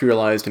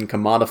industrialized and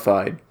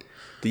commodified.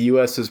 The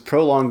U.S.'s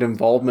prolonged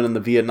involvement in the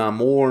Vietnam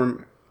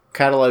War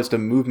catalyzed a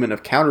movement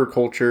of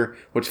counterculture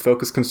which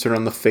focused concern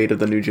on the fate of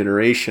the new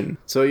generation.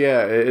 So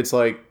yeah, it's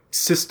like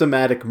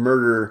systematic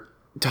murder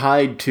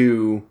tied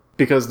to,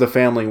 because the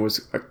family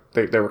was,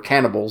 they were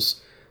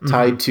cannibals,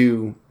 tied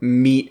to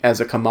meat as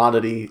a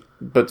commodity,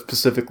 but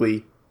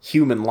specifically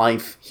human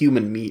life,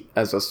 human meat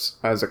as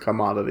a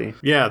commodity.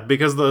 Yeah,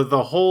 because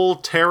the whole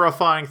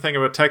terrifying thing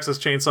about Texas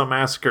Chainsaw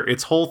Massacre,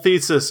 its whole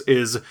thesis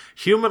is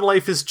human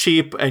life is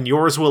cheap and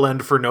yours will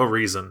end for no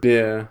reason.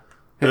 Yeah.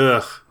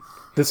 Ugh.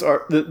 This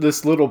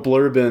little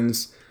blurb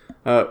ends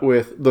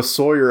with the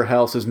Sawyer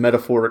house is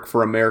metaphoric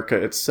for America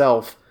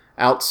itself.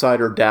 Outside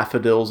are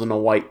daffodils and a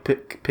white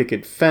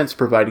picket fence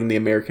providing the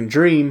American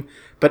dream,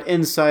 but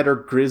inside are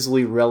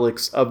grisly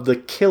relics of the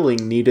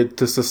killing needed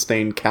to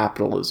sustain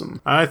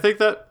capitalism. I think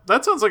that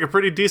sounds like a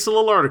pretty decent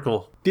little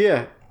article.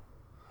 Yeah.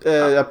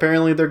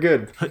 Apparently they're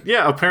good.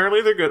 Yeah,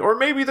 apparently they're good. Or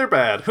maybe they're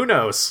bad. Who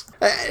knows?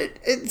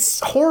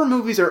 Horror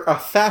movies are a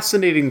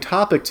fascinating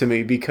topic to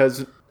me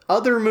because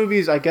other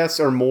movies, I guess,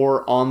 are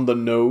more on the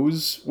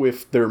nose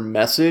with their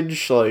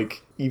message.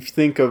 Like, you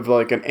think of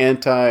like an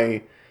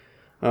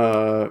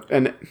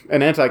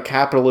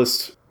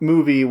anti-capitalist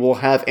movie will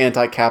have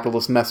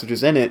anti-capitalist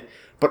messages in it,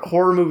 but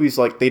horror movies,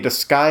 like, they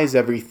disguise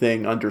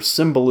everything under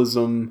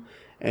symbolism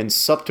and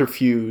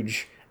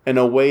subterfuge, in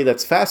a way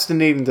that's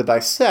fascinating to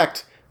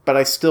dissect, but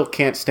I still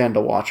can't stand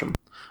to watch them.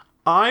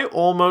 I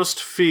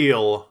almost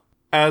feel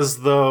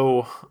as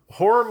though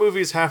horror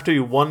movies have to be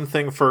one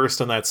thing first,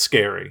 and that's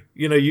scary.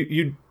 You know,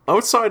 you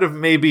outside of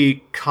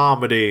maybe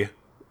comedy,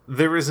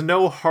 there is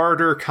no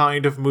harder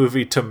kind of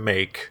movie to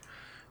make.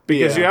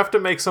 Because you have to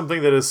make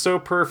something that is so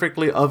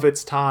perfectly of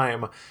its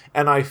time.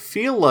 And I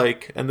feel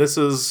like, and this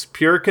is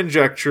pure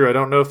conjecture, I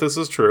don't know if this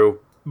is true,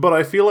 but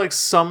I feel like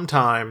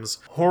sometimes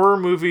horror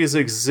movies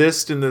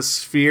exist in this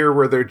sphere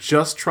where they're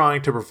just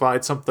trying to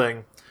provide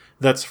something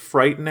that's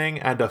frightening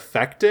and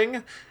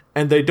affecting,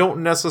 and they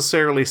don't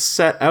necessarily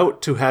set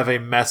out to have a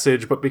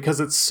message, but because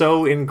it's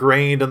so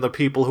ingrained in the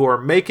people who are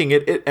making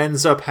it, it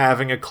ends up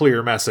having a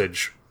clear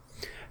message.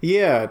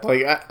 Yeah,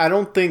 like I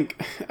don't think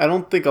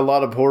a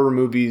lot of horror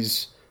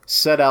movies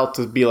set out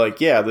to be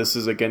like, yeah, this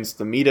is against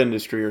the meat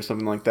industry or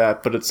something like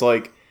that, but it's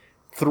like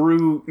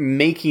through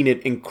making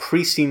it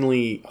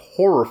increasingly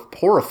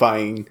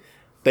horrifying,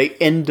 they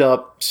end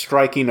up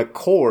striking a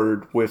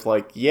chord with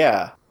like,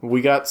 yeah,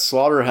 we got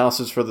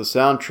slaughterhouses for the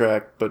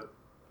soundtrack, but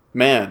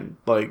man,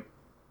 like,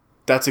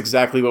 that's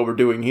exactly what we're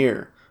doing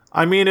here.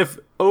 I mean, if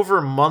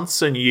over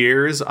months and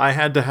years I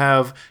had to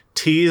have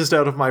teased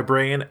out of my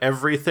brain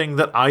everything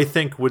that I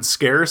think would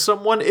scare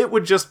someone, it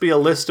would just be a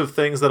list of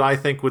things that I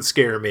think would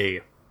scare me.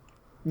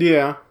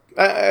 Yeah.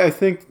 I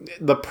think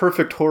the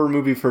perfect horror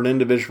movie for an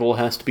individual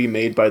has to be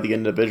made by the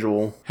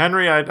individual.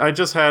 Henry, I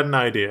just had an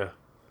idea.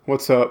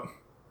 What's up?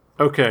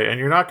 Okay, and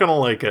you're not gonna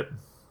like it.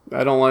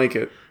 I don't like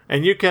it.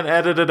 And you can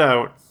edit it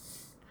out.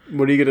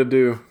 What are you gonna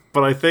do?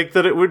 But I think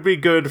that it would be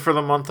good for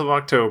the month of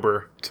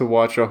October. To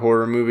watch a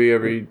horror movie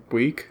every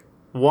week?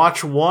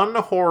 Watch one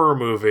horror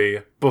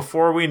movie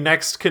before we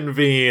next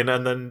convene,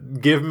 and then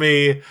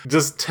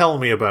just tell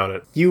me about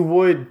it. You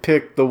would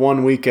pick the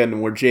one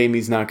weekend where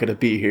Jamie's not gonna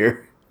be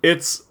here.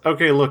 It's,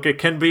 okay, look, it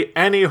can be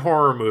any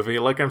horror movie.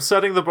 Like, I'm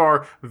setting the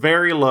bar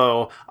very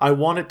low. I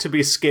want it to be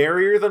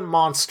scarier than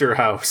Monster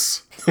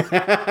House.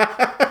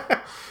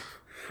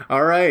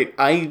 All right,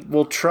 I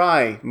will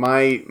try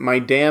my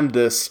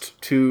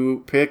damnedest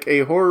to pick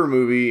a horror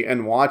movie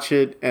and watch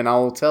it, and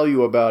I'll tell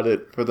you about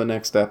it for the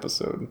next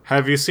episode.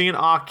 Have you seen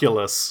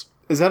Oculus?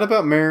 Is that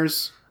about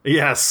mares?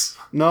 Yes.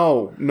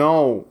 No.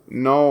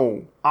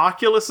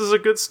 Oculus is a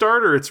good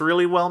starter. It's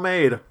really well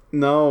made.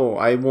 No,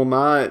 I will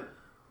not.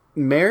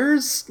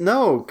 Mares?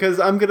 No, because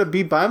I'm going to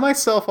be by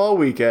myself all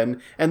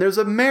weekend, and there's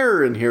a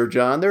mare in here,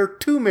 John. There are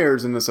 2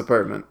 mares in this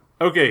apartment.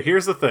 Okay,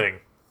 here's the thing.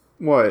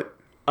 What?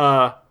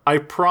 I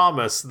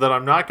promise that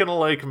I'm not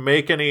gonna,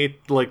 make any,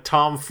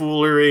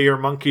 tomfoolery or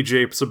monkey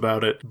japes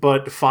about it,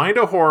 but find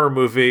a horror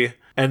movie,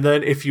 and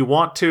then if you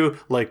want to,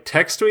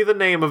 text me the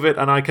name of it,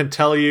 and I can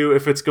tell you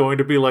if it's going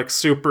to be,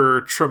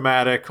 super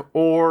traumatic,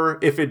 or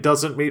if it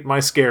doesn't meet my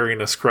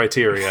scariness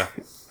criteria.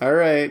 All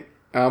right.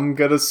 I'm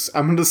gonna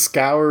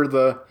scour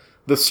the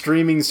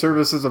streaming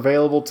services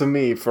available to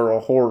me for a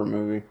horror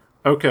movie.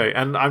 Okay,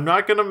 and I'm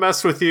not gonna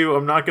mess with you.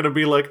 I'm not gonna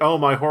be like, oh,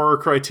 my horror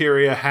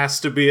criteria has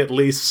to be at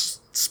least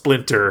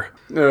Splinter.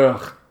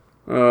 Ugh.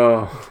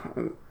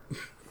 Oh.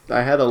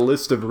 I had a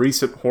list of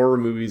recent horror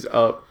movies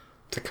up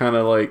to kind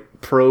of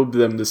probe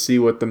them to see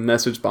what the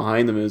message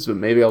behind them is, but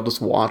maybe I'll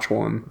just watch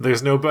one.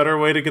 There's no better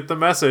way to get the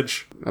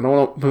message. I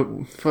don't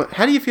know. But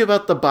how do you feel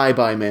about The Bye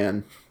Bye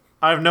Man?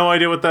 I have no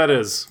idea what that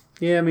is.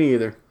 Yeah, me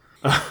either.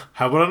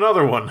 How about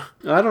another one?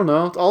 I don't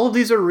know. All of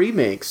these are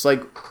remakes.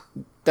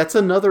 That's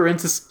another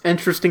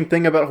interesting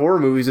thing about horror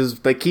movies is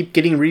they keep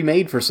getting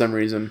remade for some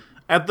reason.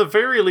 At the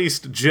very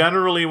least,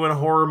 generally when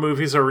horror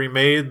movies are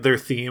remade, their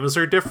themes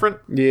are different.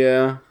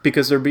 Yeah,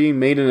 because they're being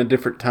made in a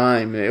different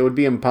time. It would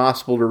be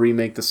impossible to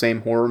remake the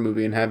same horror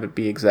movie and have it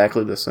be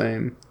exactly the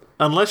same.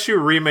 Unless you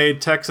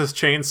remade Texas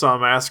Chainsaw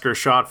Massacre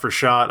shot for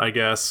shot, I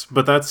guess.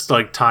 But that's,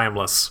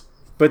 timeless.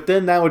 But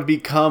then that would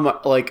become,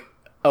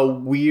 a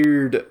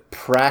weird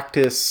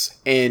practice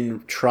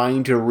in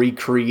trying to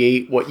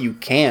recreate what you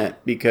can't.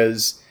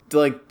 Because,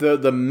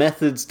 the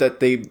methods that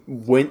they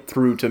went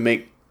through to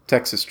make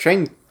Texas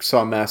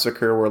Chainsaw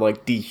Massacre were,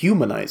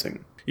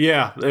 dehumanizing.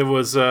 Yeah, it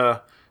was,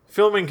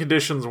 filming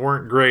conditions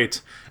weren't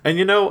great.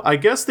 And, I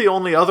guess the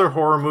only other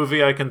horror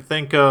movie I can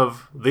think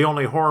of, the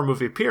only horror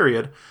movie,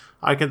 period,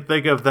 I can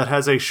think of that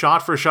has a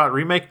shot-for-shot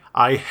remake,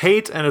 I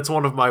hate, and it's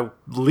one of my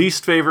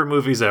least favorite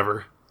movies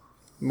ever.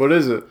 What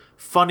is it?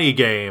 Funny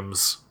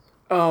Games.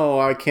 Oh,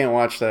 I can't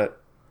watch that.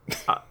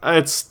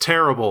 It's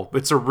terrible.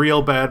 It's a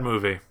real bad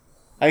movie.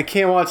 I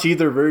can't watch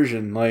either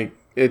version.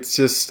 It's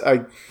just,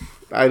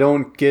 I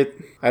don't get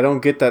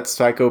that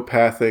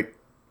psychopathic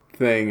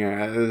thing.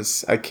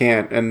 I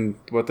can't. And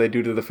what they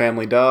do to the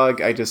family dog,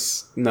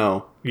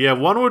 no. Yeah,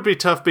 one would be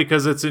tough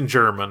because it's in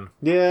German.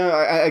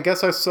 Yeah, I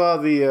guess I saw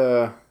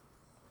the,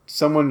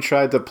 someone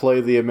tried to play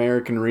the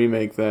American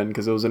remake then,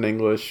 because it was in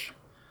English.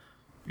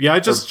 Yeah, I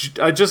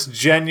just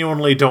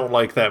genuinely don't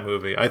like that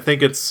movie. I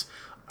think it's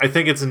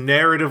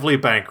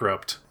narratively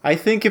bankrupt. I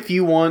think if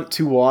you want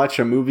to watch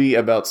a movie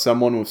about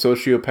someone with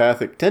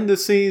sociopathic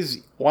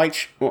tendencies,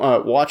 watch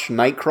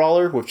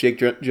Nightcrawler with Jake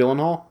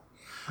Gyllenhaal.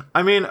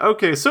 I mean,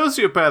 okay,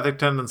 sociopathic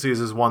tendencies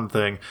is one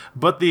thing,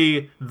 but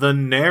the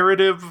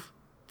narrative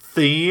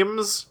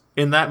themes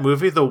in that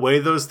movie, the way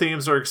those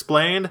themes are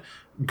explained,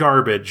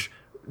 garbage.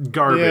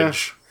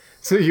 Garbage.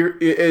 Yeah. So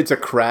it's a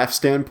craft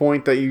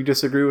standpoint that you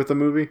disagree with the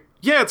movie?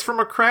 Yeah, it's from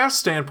a craft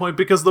standpoint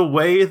because the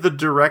way the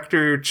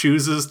director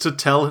chooses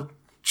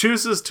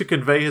to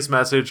convey his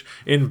message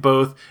in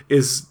both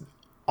is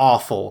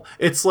awful.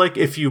 It's like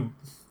if you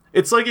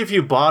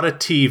bought a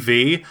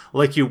TV,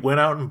 like you went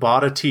out and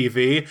bought a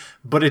TV,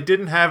 but it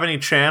didn't have any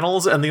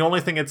channels, and the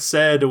only thing it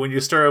said when you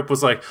started up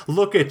was like,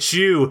 "Look at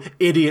you,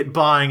 idiot,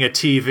 buying a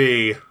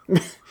TV."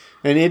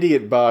 An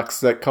idiot box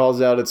that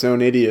calls out its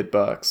own idiot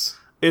box.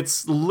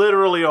 It's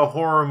literally a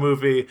horror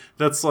movie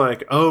that's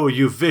like, "Oh,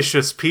 you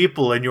vicious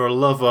people and your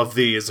love of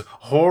these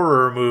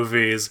horror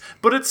movies."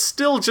 But it's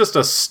still just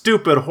a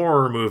stupid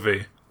horror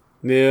movie.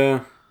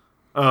 Yeah.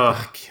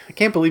 I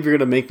can't believe you're going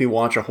to make me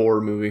watch a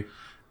horror movie.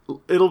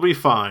 It'll be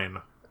fine.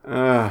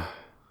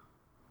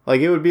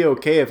 Like, it would be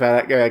okay if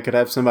I could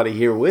have somebody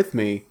here with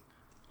me.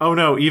 Oh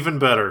no, even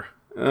better.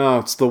 Oh,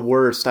 it's the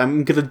worst.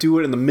 I'm going to do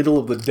it in the middle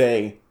of the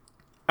day.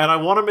 And I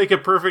want to make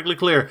it perfectly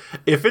clear.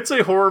 If it's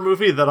a horror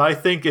movie that I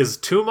think is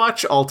too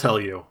much, I'll tell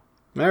you.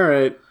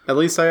 Alright. At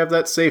least I have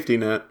that safety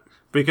net.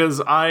 Because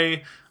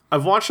I've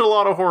watched a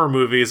lot of horror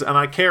movies, and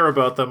I care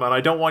about them, and I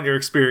don't want your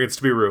experience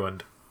to be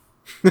ruined.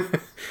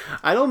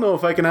 I don't know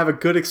if I can have a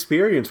good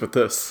experience with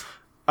this.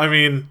 I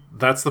mean,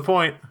 that's the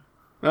point.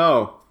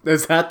 Oh,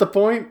 is that the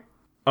point?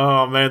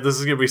 Oh man, this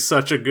is going to be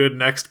such a good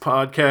next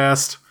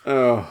podcast.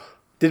 Oh.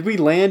 Did we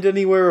land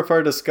anywhere with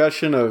our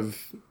discussion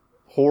of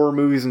horror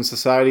movies in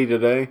society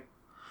today?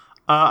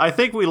 I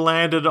think we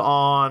landed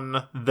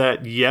on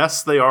that,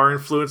 yes, they are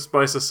influenced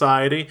by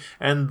society,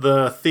 and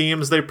the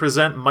themes they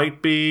present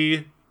might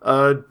be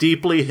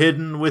deeply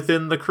hidden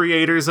within the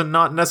creators and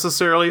not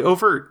necessarily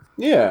overt.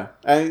 Yeah,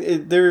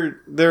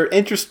 they're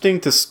interesting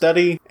to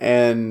study,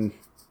 and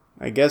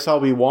I guess I'll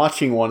be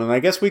watching one, and I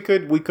guess we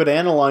could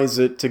analyze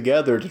it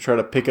together to try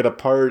to pick it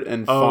apart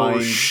and find...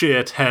 Oh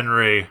shit,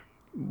 Henry.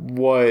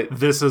 What?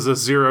 This is a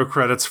 0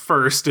 credits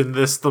first in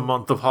the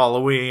month of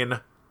Halloween.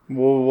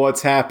 Well,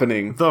 what's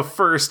happening? The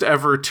first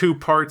ever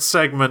 2-part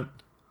segment.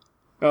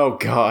 Oh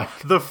god.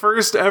 The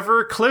first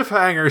ever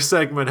cliffhanger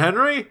segment,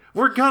 Henry.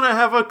 We're gonna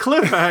have a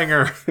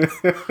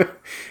cliffhanger.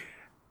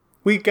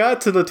 We got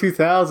to the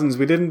 2000s.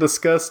 We didn't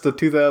discuss the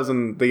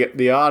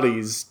the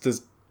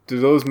oddies. Do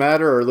those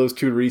matter, or are those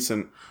too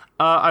recent?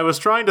 I was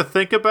trying to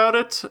think about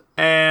it,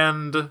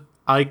 and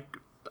I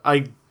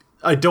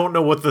don't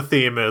know what the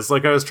theme is.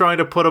 Like, I was trying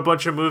to put a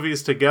bunch of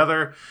movies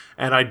together,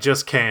 and I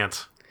just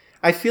can't.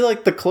 I feel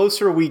like the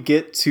closer we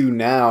get to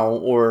now,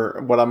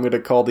 or what I'm going to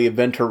call the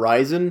event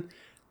horizon,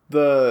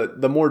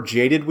 the more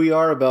jaded we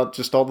are about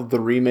just all of the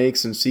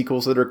remakes and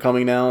sequels that are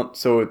coming out.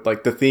 So,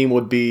 like, the theme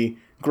would be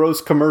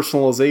gross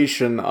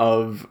commercialization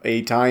of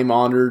a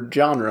time-honored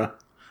genre.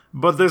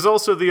 But there's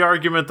also the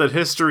argument that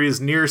history is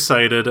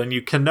nearsighted, and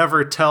you can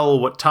never tell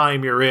what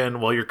time you're in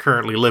while you're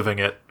currently living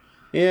it.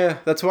 Yeah,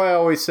 that's why I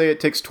always say it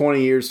takes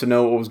 20 years to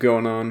know what was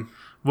going on.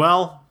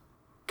 Well,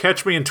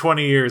 catch me in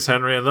 20 years,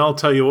 Henry, and I'll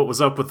tell you what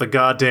was up with the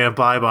goddamn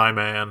Bye-Bye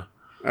Man.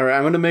 Alright,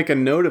 I'm going to make a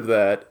note of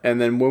that, and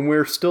then when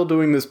we're still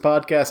doing this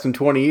podcast in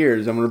 20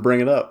 years, I'm going to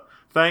bring it up.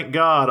 Thank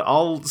God,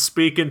 I'll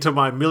speak into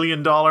my $1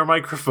 million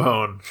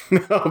microphone.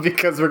 No,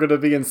 because we're going to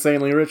be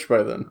insanely rich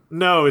by then.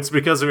 No, it's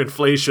because of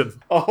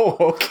inflation. Oh,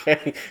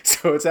 okay.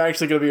 So it's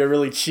actually going to be a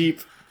really cheap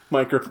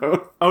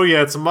microphone. Oh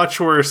yeah, it's much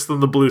worse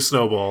than the blue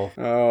snowball.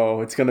 Oh,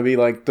 it's going to be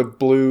like the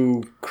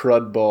blue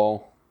crud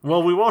ball.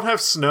 Well, we won't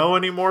have snow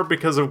anymore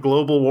because of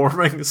global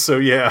warming, so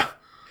yeah.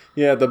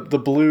 Yeah, the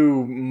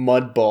blue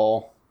mud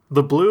ball.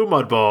 The blue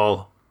mud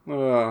ball.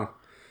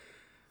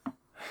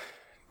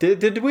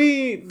 Did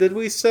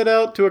we set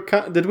out to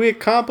did we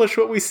accomplish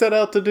what we set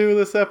out to do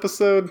this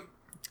episode?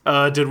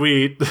 Did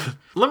we?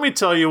 Let me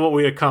tell you what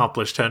we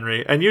accomplished,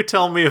 Henry, and you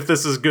tell me if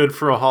this is good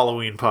for a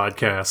Halloween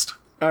podcast.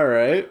 All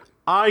right.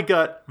 I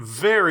got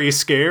very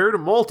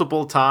scared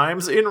multiple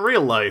times in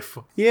real life.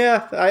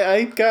 Yeah,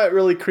 I got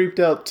really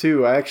creeped out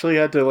too. I actually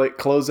had to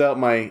close out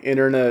my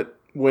internet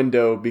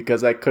window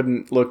because I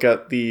couldn't look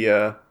at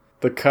the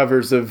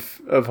covers of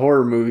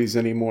horror movies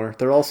anymore.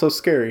 They're all so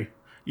scary.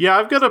 Yeah,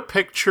 I've got a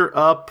picture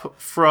up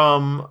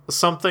from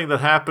something that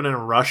happened in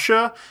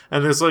Russia,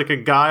 and there's a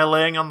guy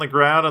laying on the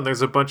ground, and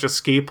there's a bunch of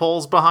ski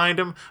poles behind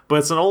him, but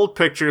it's an old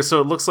picture, so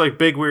it looks like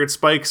big weird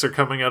spikes are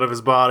coming out of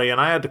his body,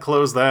 and I had to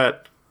close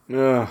that.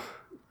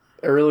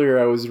 Earlier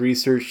I was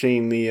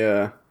researching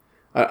the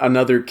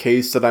another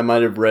case that I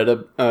might have read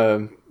at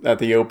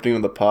the opening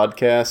of the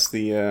podcast,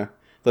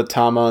 the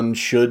Taman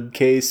Shud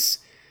case.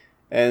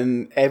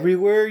 And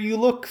everywhere you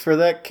look for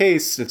that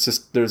case, it's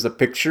just, there's a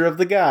picture of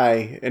the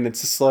guy, and it's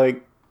just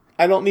like,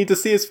 I don't need to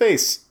see his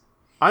face.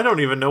 I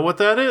don't even know what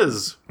that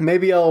is.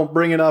 Maybe I'll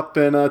bring it up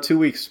in 2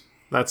 weeks.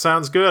 That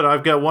sounds good.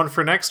 I've got one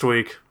for next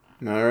week.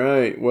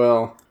 Alright,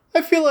 well,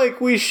 I feel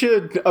like we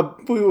should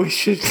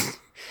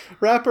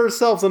wrap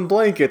ourselves in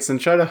blankets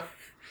and try to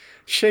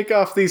shake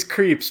off these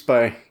creeps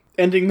by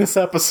ending this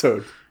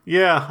episode.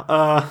 Yeah,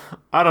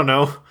 I don't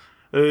know.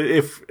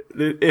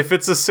 If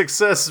it's a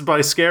success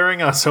by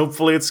scaring us,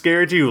 hopefully it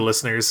scared you,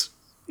 listeners.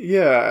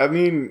 Yeah, I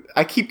mean,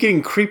 I keep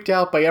getting creeped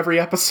out by every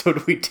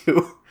episode we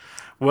do.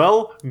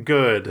 Well,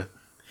 good.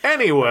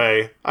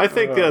 Anyway, I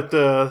think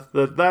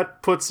that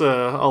puts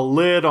a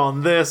lid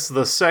on this,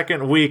 the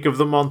second week of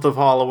the month of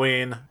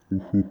Halloween.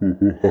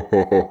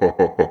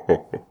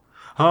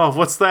 Oh,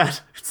 what's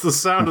that? It's the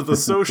sound of the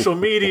social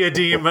media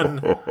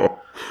demon.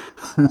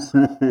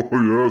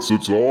 Yes,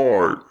 it's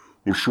I,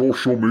 the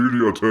social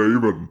media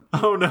demon.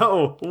 Oh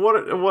no!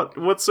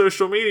 What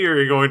social media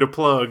are you going to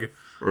plug?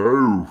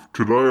 Oh,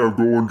 today I'm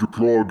going to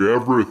plug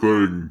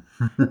everything.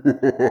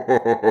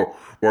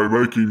 By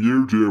making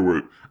you do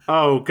it.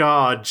 Oh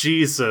God,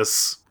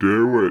 Jesus.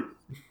 Do it.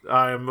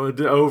 I'm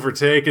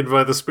overtaken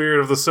by the spirit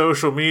of the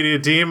social media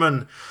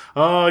demon.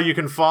 Oh, you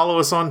can follow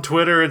us on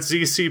Twitter at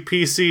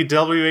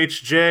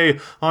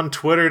ZCPCWHJ on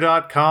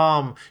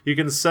Twitter.com. You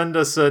can send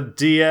us a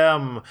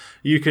DM.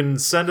 You can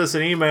send us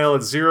an email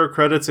at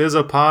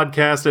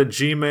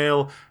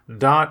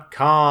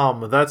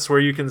zerocreditsisapodcast@gmail.com. That's where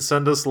you can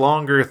send us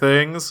longer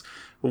things.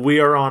 We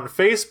are on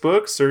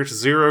Facebook. Search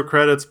Zero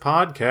Credits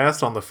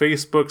Podcast on the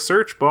Facebook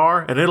search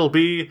bar, and it'll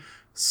be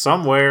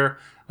somewhere.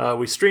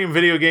 We stream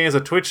video games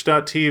at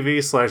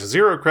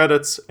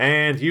twitch.tv/zerocredits,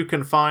 and you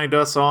can find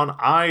us on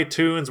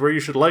iTunes, where you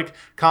should like,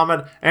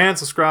 comment, and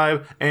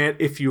subscribe. And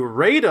if you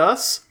rate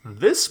us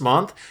this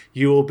month,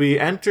 you will be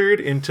entered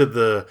into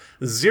the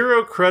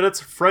Zero Credits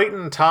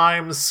Frightened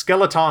Times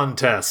Skeleton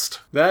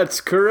Test.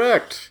 That's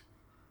correct.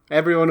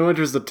 Everyone who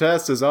enters the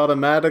test is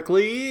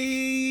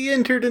automatically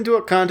entered into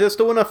a contest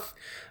to win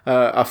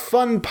a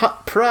fun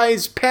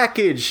prize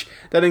package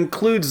that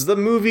includes the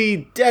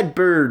movie Dead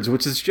Birds,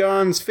 which is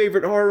John's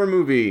favorite horror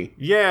movie.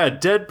 Yeah,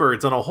 Dead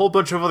Birds and a whole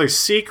bunch of other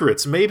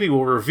secrets. Maybe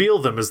we'll reveal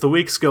them as the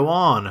weeks go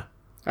on.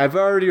 I've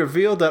already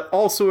revealed that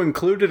also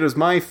included is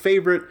my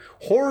favorite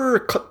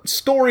horror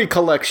story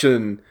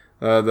collection.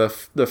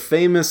 The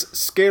famous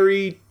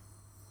scary...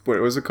 What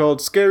was it called?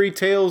 Scary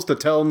Tales to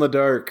Tell in the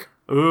Dark.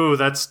 Ooh,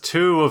 that's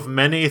 2 of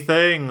many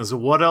things.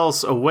 What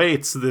else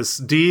awaits this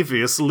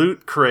devious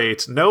loot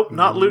crate? Nope,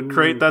 not loot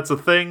crate. That's a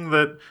thing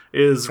that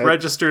is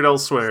registered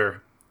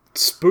elsewhere.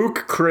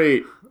 Spook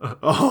Crate.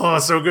 Oh,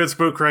 so good,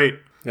 Spook Crate.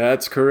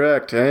 That's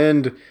correct.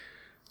 And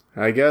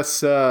I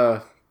guess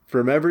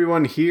from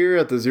everyone here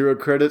at the Zero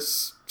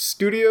Credits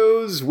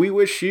Studios, we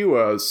wish you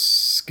a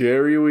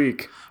scary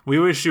week. We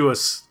wish you a...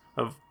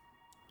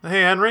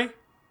 Hey, Henry?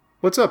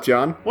 What's up,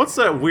 John? What's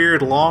that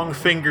weird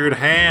long-fingered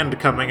hand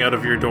coming out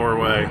of your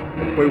doorway?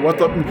 Wait, what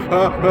the...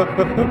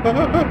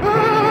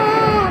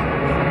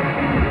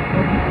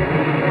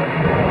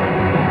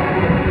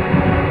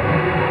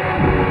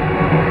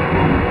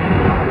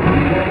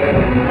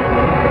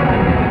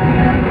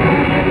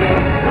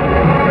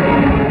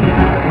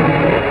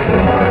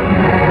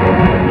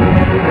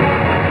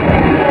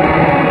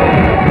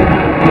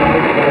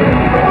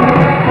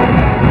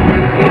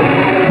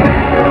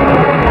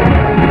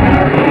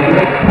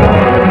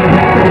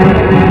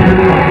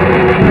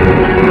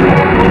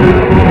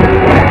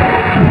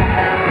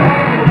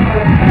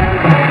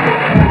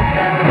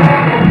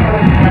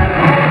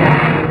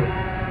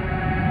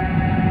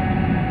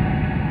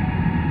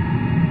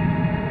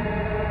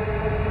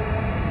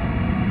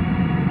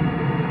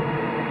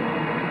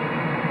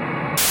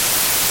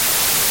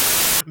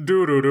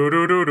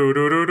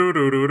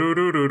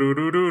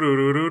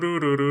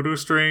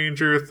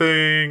 Stranger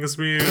Things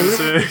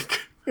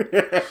music.